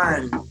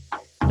yarn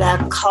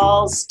that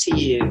calls to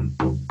you.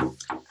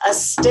 A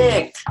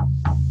stick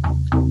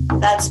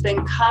that's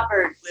been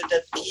covered with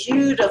a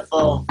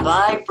beautiful,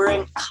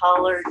 vibrant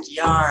colored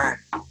yarn.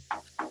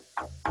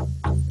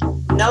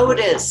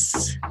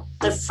 Notice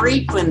the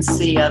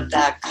frequency of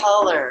that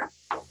color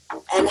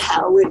and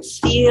how it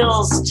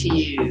feels to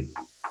you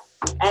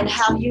and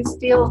how you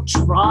feel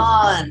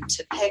drawn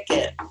to pick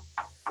it.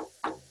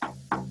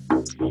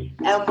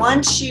 And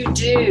once you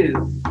do,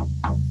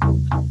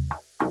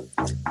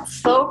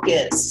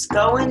 focus,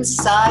 go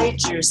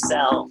inside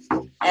yourself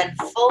and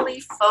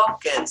fully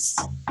focus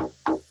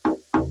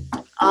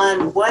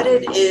on what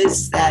it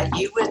is that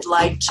you would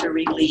like to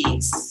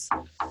release.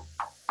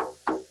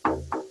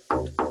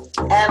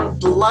 And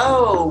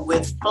blow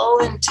with full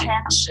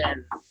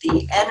intention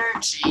the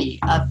energy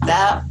of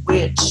that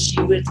which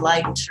you would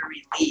like to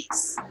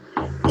release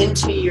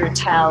into your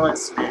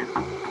talisman.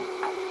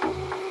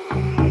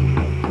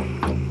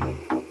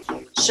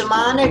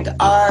 Shamanic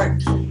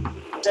art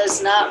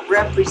does not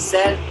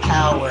represent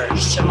power.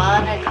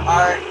 Shamanic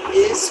art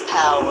is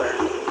power.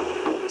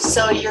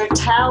 So your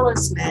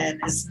talisman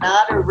is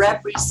not a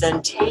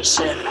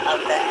representation of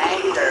the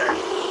anger.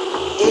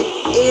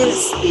 It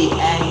is the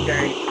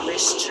anger you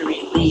wish to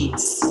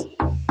release.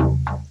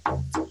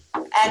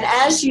 And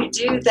as you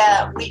do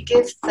that, we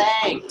give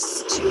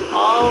thanks to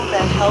all the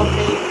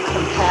helping,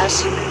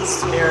 compassionate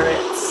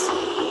spirits,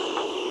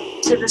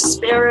 to the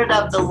spirit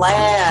of the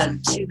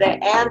land, to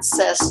the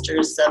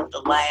ancestors of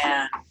the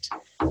land,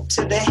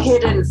 to the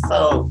hidden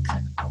folk,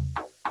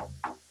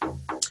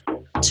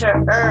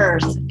 to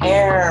earth,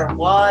 air,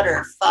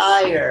 water,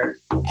 fire,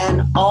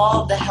 and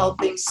all the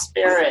helping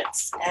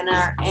spirits and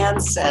our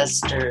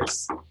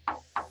ancestors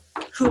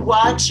who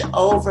watch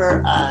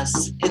over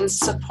us in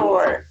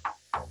support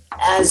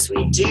as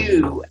we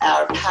do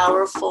our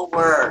powerful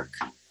work.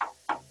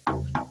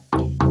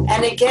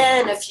 And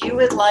again, if you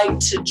would like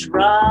to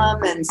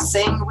drum and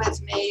sing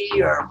with me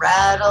or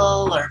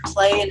rattle or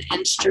play an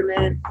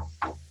instrument,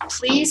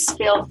 please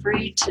feel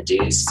free to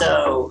do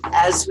so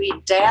as we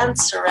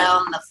dance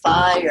around the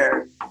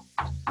fire.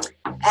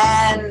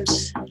 And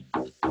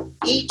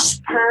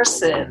each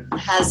person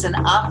has an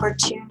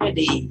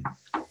opportunity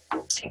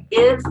to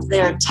give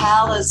their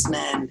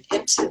talisman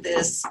into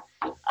this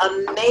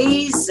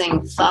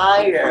amazing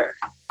fire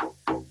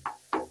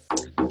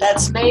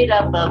that's made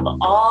up of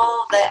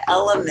all the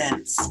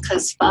elements,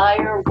 because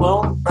fire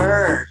won't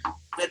burn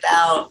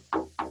without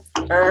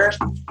earth,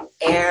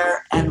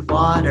 air, and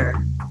water.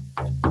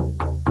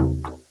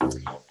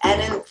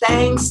 And in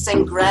thanks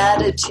and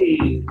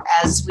gratitude,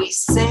 as we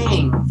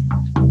sing,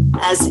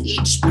 as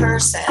each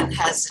person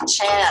has a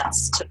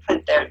chance to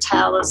put their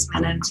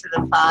talisman into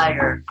the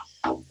fire,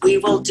 we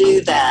will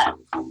do that.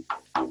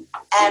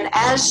 And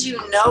as you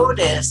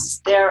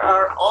notice, there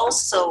are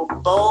also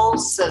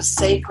bowls of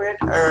sacred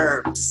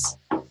herbs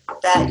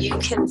that you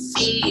can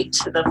feed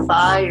to the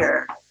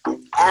fire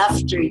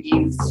after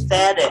you've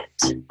fed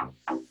it.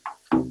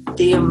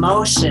 The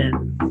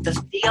emotion, the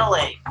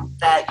feeling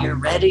that you're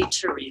ready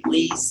to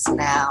release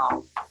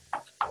now.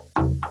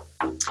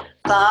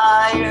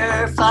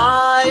 Fire,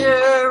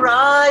 fire,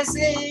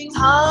 rising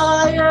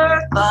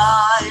higher,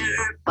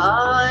 fire,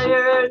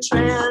 fire,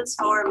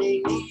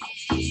 transforming me.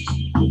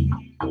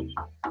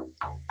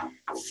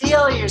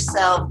 Feel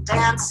yourself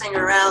dancing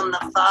around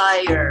the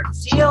fire.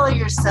 Feel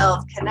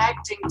yourself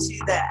connecting to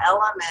the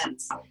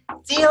elements.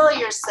 Feel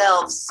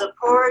yourself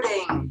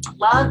supporting,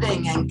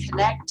 loving, and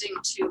connecting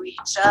to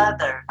each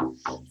other.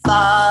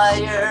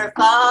 Fire,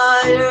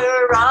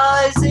 fire,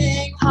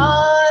 rising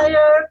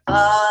higher.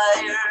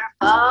 Fire,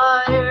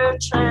 fire,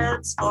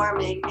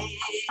 transforming me.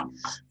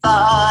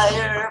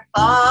 Fire,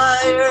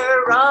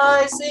 fire,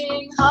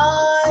 rising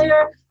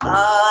higher.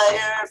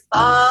 Fire,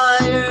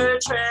 fire,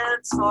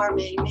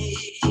 transforming me.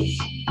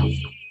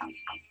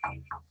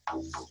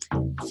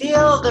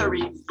 Feel the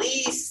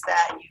release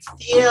that you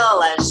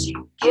feel as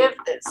you give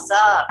this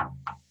up.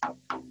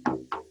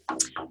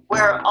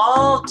 We're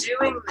all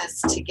doing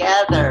this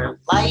together,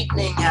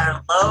 lightening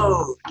our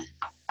load,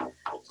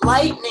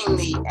 lightening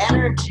the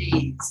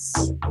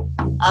energies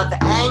of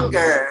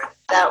anger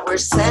that we're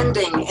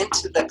sending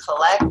into the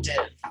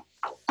collective.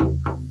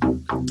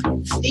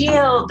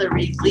 Feel the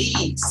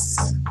release.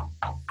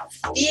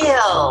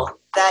 Feel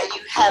that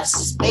you have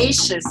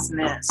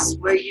spaciousness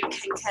where you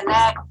can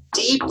connect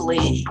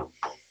deeply,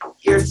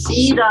 your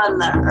feet on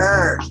the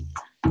earth,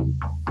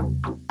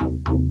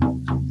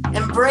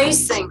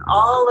 embracing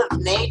all of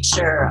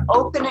nature,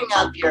 opening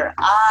up your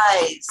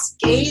eyes,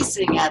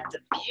 gazing at the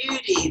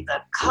beauty,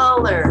 the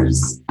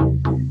colors,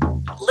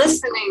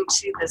 listening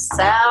to the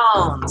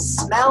sounds,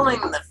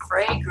 smelling the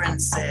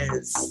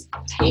fragrances,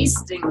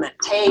 tasting the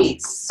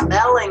taste,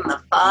 smelling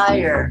the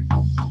fire,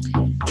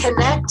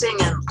 connecting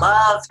in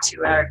love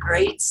to our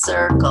great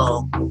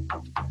circle.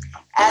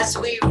 As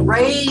we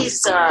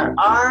raise our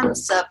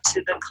arms up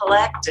to the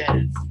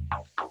collective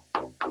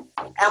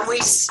and we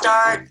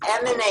start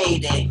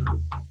emanating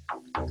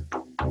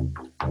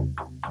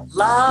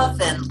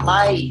love and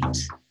light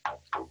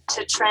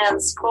to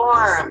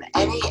transform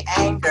any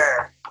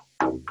anger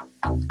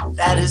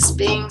that is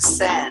being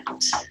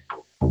sent.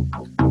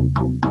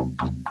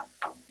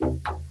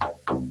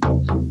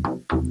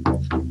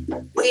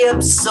 We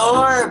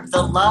absorb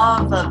the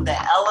love of the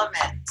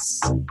elements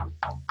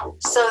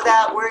so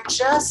that we're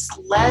just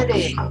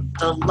letting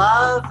the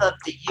love of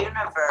the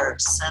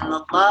universe and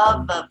the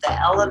love of the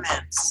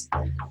elements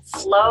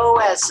flow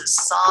as a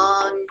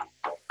song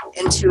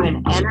into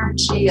an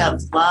energy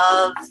of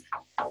love,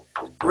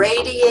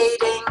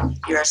 radiating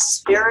your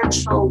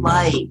spiritual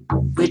light,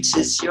 which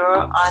is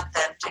your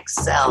authentic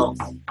self.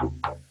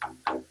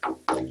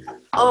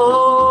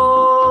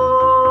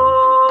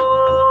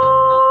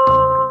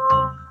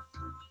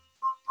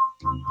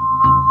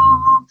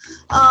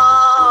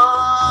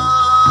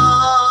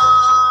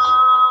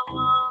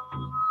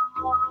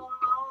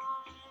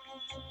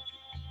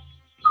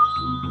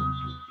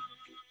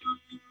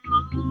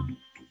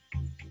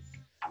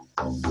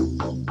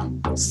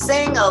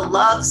 Sing a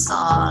love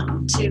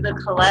song to the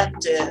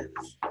collective.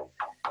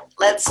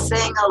 Let's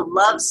sing a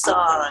love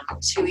song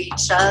to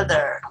each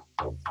other.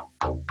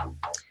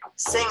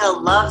 Sing a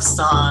love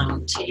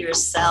song to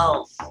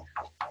yourself,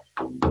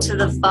 to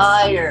the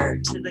fire,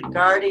 to the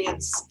guardian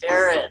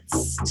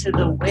spirits, to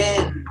the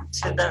wind,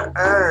 to the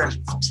earth,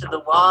 to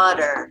the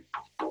water.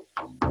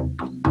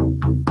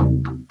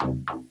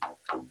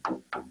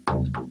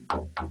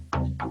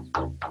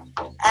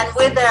 And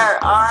with our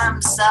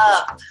arms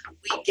up,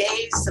 we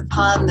gaze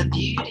upon the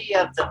beauty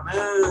of the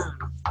moon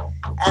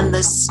and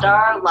the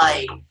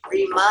starlight,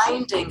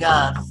 reminding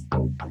us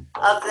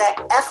of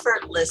the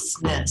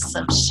effortlessness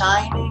of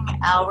shining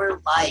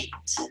our light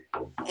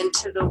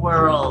into the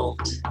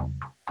world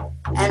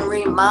and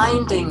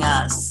reminding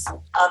us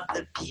of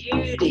the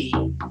beauty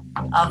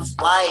of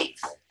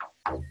life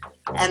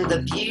and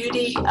the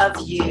beauty of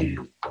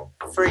you,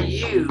 for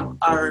you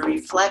are a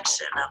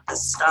reflection of the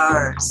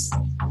stars.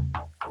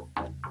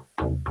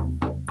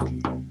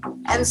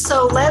 And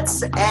so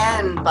let's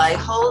end by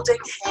holding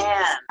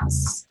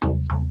hands,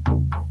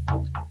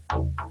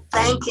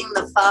 thanking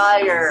the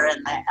fire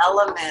and the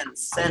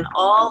elements and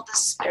all the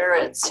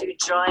spirits who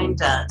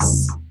joined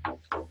us,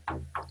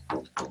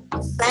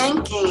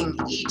 thanking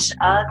each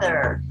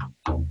other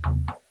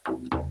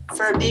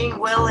for being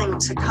willing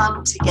to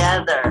come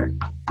together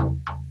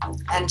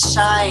and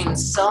shine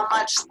so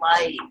much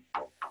light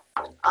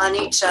on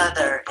each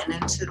other and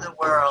into the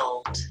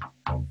world.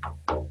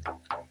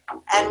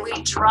 And we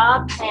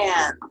drop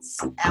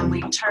hands and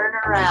we turn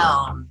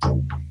around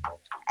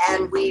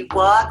and we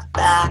walk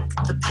back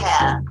the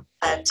path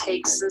that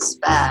takes us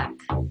back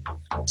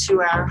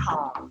to our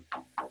home.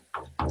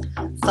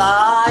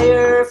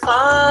 Fire,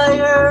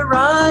 fire,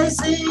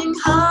 rising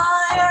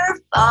higher,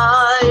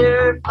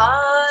 fire,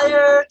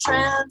 fire,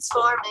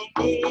 transforming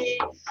me.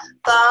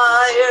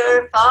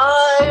 Fire,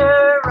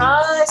 fire,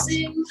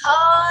 rising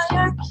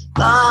higher,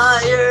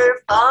 fire,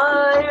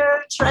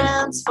 fire,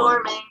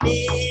 transforming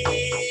me.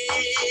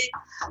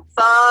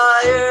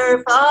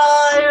 Fire,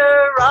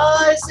 fire,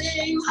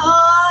 rising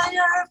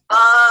higher,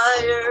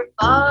 fire,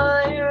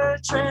 fire,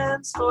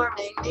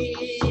 transforming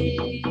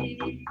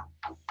me.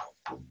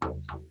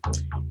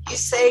 You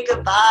say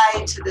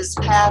goodbye to this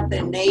path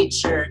in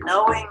nature,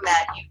 knowing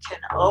that you can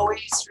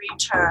always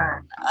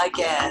return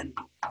again.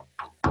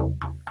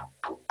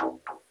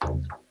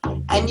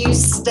 And you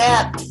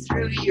step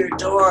through your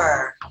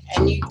door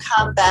and you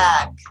come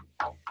back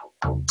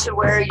to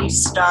where you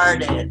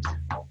started.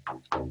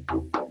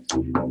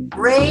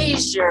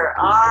 Raise your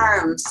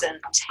arms and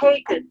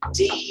take a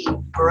deep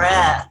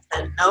breath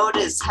and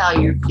notice how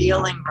you're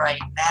feeling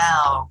right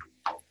now.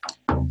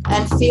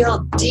 And feel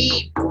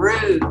deep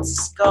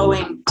roots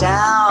going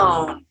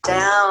down,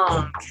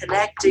 down,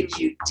 connecting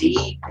you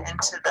deep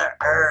into the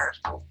earth.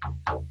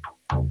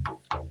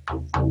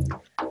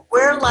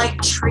 We're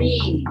like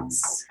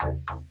trees.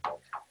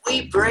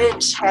 We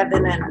bridge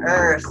heaven and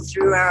earth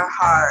through our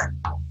heart.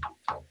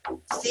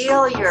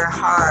 Feel your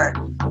heart.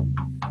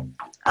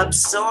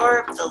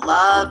 Absorb the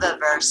love of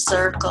our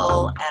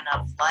circle and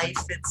of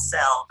life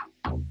itself.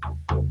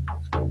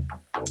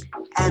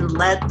 And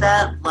let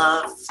that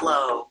love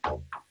flow.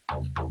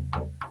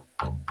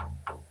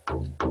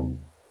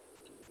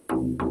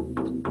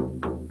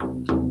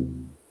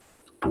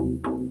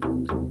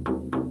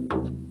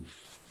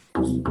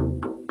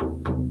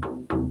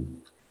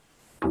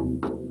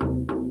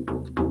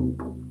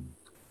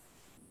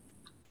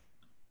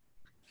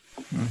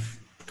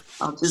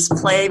 I'll just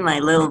play my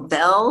little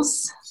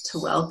bells to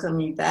welcome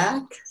you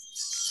back.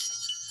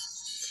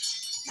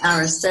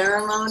 Our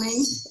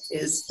ceremony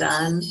is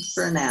done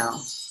for now.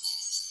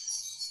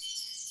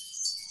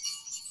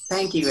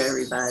 Thank you,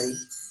 everybody.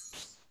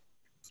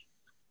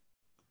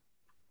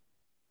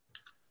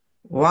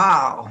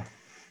 Wow,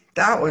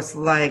 that was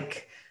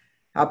like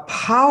a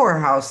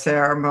powerhouse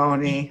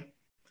ceremony.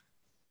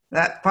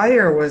 That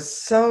fire was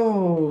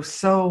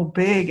so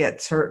big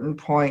at certain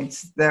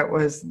points. That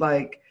was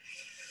like,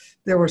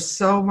 there was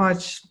so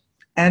much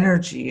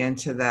energy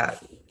into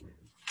that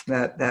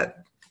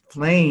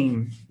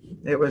flame.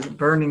 It was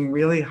burning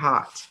really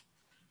hot.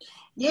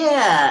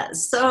 Yeah,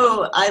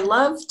 so I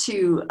love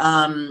to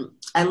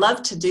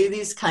do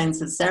these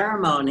kinds of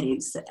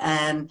ceremonies,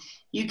 and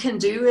you can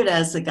do it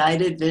as a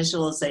guided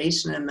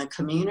visualization in the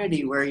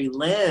community where you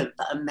live.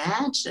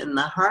 Imagine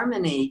the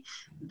harmony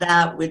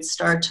that would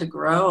start to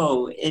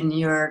grow in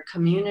your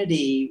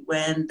community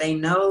when they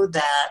know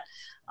that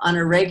on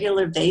a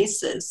regular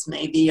basis,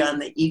 maybe on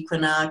the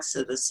equinox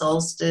or the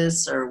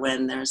solstice, or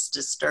when there's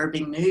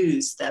disturbing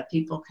news, that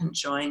people can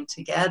join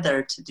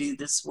together to do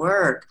this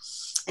work.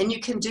 And you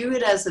can do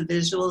it as a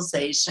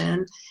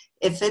visualization.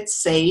 If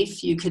it's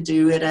safe, you could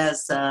do it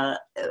as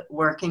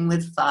working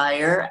with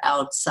fire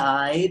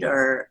outside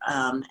or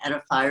at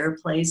a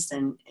fireplace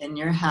in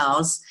your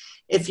house.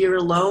 If you're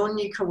alone,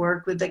 you can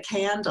work with a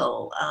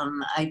candle.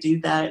 I do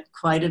that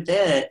quite a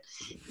bit.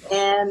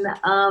 And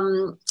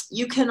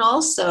you can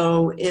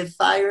also, if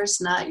fire's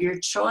not your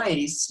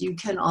choice, you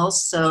can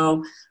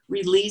also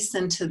release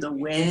into the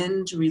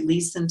wind,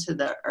 release into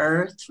the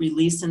earth,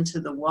 release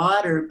into the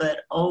water,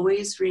 but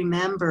always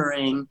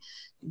remembering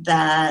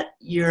that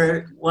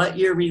what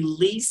you're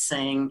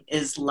releasing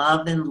is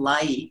love and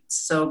light.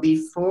 So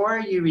before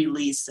you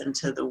release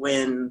into the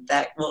wind,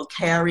 that will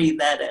carry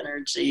that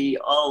energy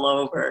all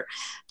over.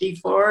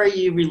 Before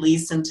you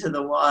release into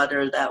the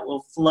water, that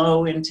will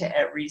flow into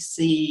every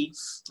sea.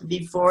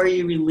 Before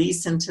you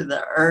release into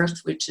the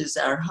earth, which is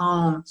our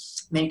home,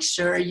 make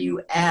sure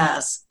you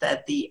ask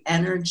that the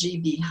energy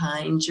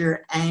behind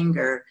your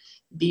anger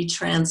be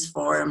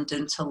transformed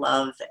into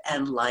love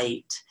and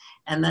light.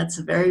 And that's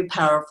a very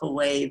powerful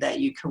way that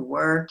you can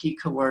work. You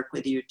can work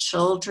with your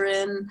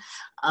children,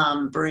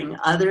 bring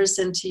others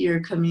into your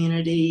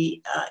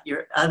community,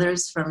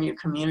 others from your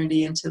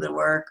community into the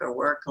work, or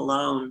work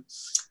alone.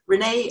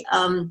 Renee,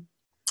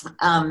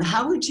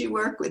 how would you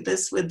work with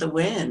this with the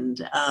wind?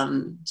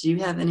 Do you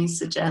have any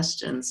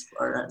suggestions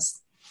for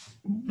us?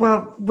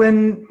 Well,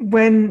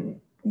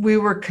 when we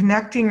were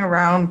connecting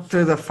around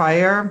through the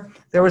fire,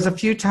 there was a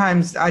few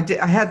times I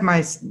had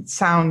my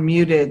sound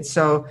muted,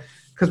 so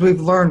because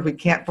we've learned we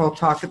can't both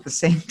talk at the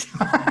same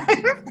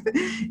time.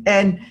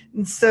 And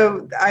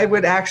so I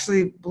would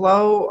actually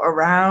blow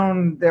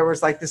around. There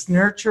was like this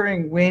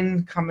nurturing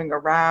wind coming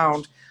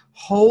around,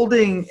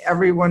 holding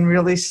everyone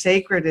really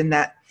sacred in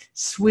that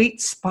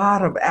sweet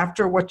spot of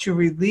after what you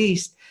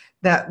released.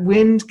 That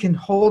wind can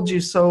hold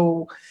you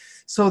so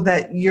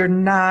that you're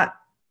not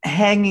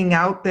hanging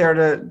out there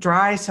to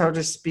dry, so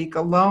to speak,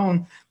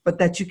 alone, but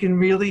that you can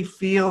really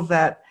feel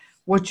that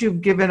what you've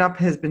given up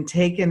has been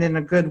taken in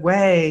a good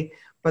way,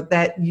 but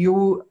that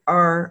you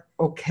are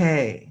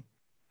okay,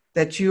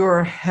 that you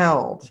are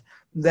held,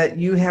 that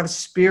you have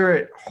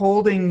spirit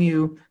holding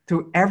you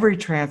through every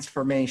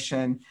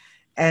transformation.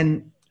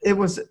 And it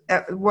was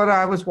what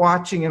I was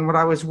watching and what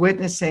I was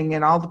witnessing,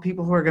 and all the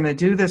people who are going to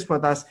do this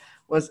with us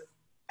was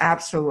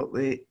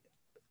absolutely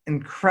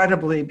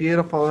incredibly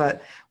beautiful,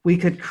 that we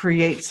could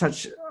create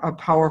such a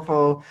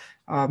powerful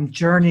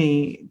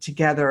journey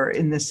together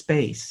in this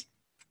space.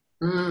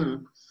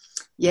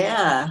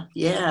 Yeah.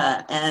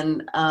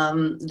 And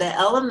the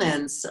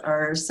elements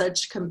are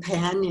such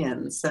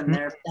companions, and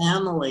they're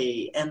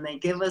family, and they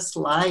give us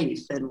life,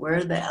 and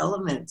we're the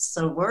elements.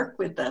 So work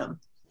with them.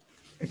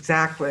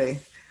 Exactly.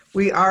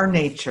 We are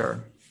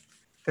nature.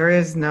 There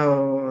is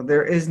no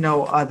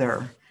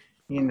other,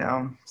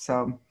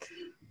 so.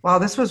 Wow,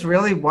 this was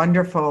really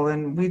wonderful,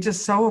 and we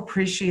just so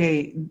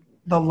appreciate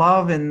the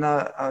love and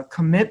the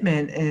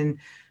commitment and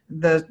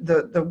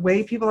the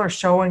way people are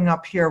showing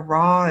up here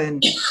raw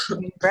and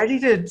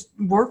ready to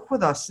work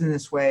with us in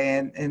this way.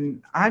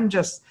 And I'm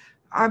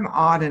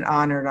awed and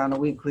honored on a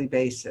weekly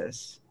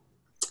basis.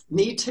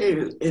 Me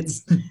too.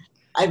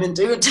 I've been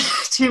doing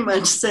too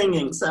much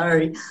singing,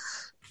 sorry.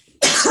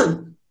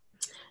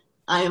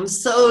 I am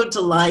so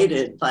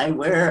delighted by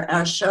where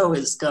our show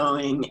is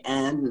going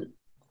and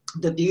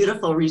the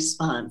beautiful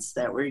response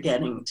that we're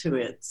getting to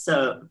it.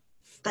 So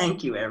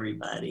thank you,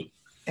 everybody.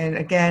 And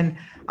again,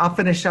 I'll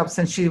finish up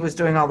since she was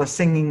doing all the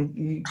singing.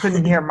 You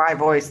couldn't hear my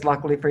voice,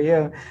 luckily for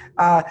you.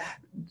 I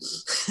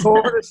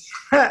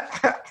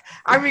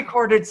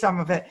recorded some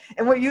of it.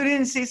 And what you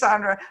didn't see,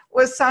 Sandra,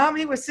 was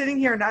Sami was sitting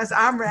here, and as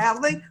I'm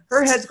rattling,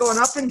 her head's going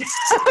up and down.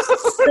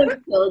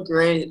 That's so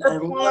great. I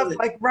love it.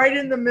 Like right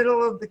in the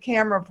middle of the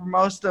camera for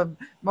most of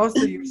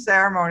your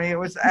ceremony. It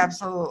was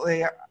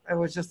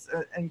just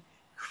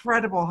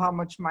incredible how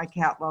much my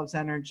cat loves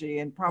energy,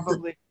 and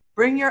probably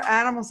bring your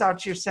animals out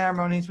to your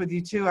ceremonies with you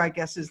too, I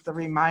guess, is the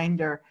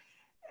reminder.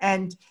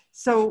 And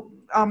so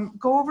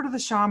go over to the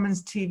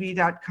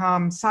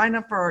shamanstv.com, sign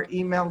up for our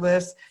email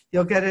list.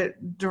 You'll get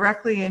it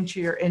directly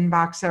into your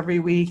inbox every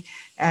week,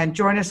 and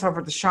join us over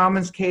at the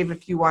Shaman's Cave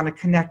if you want to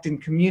connect in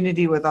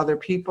community with other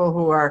people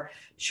who are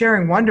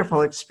sharing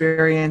wonderful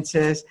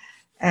experiences.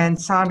 And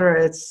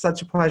Sandra, it's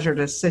such a pleasure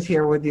to sit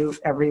here with you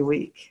every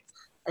week.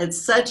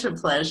 It's such a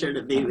pleasure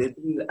to be with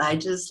you. I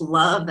just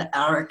love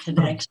our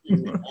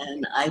connection,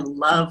 and I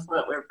love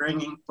what we're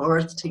bringing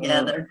forth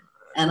together,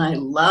 and I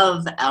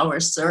love our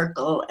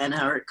circle and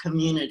our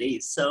community.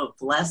 So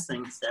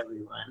blessings,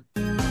 everyone.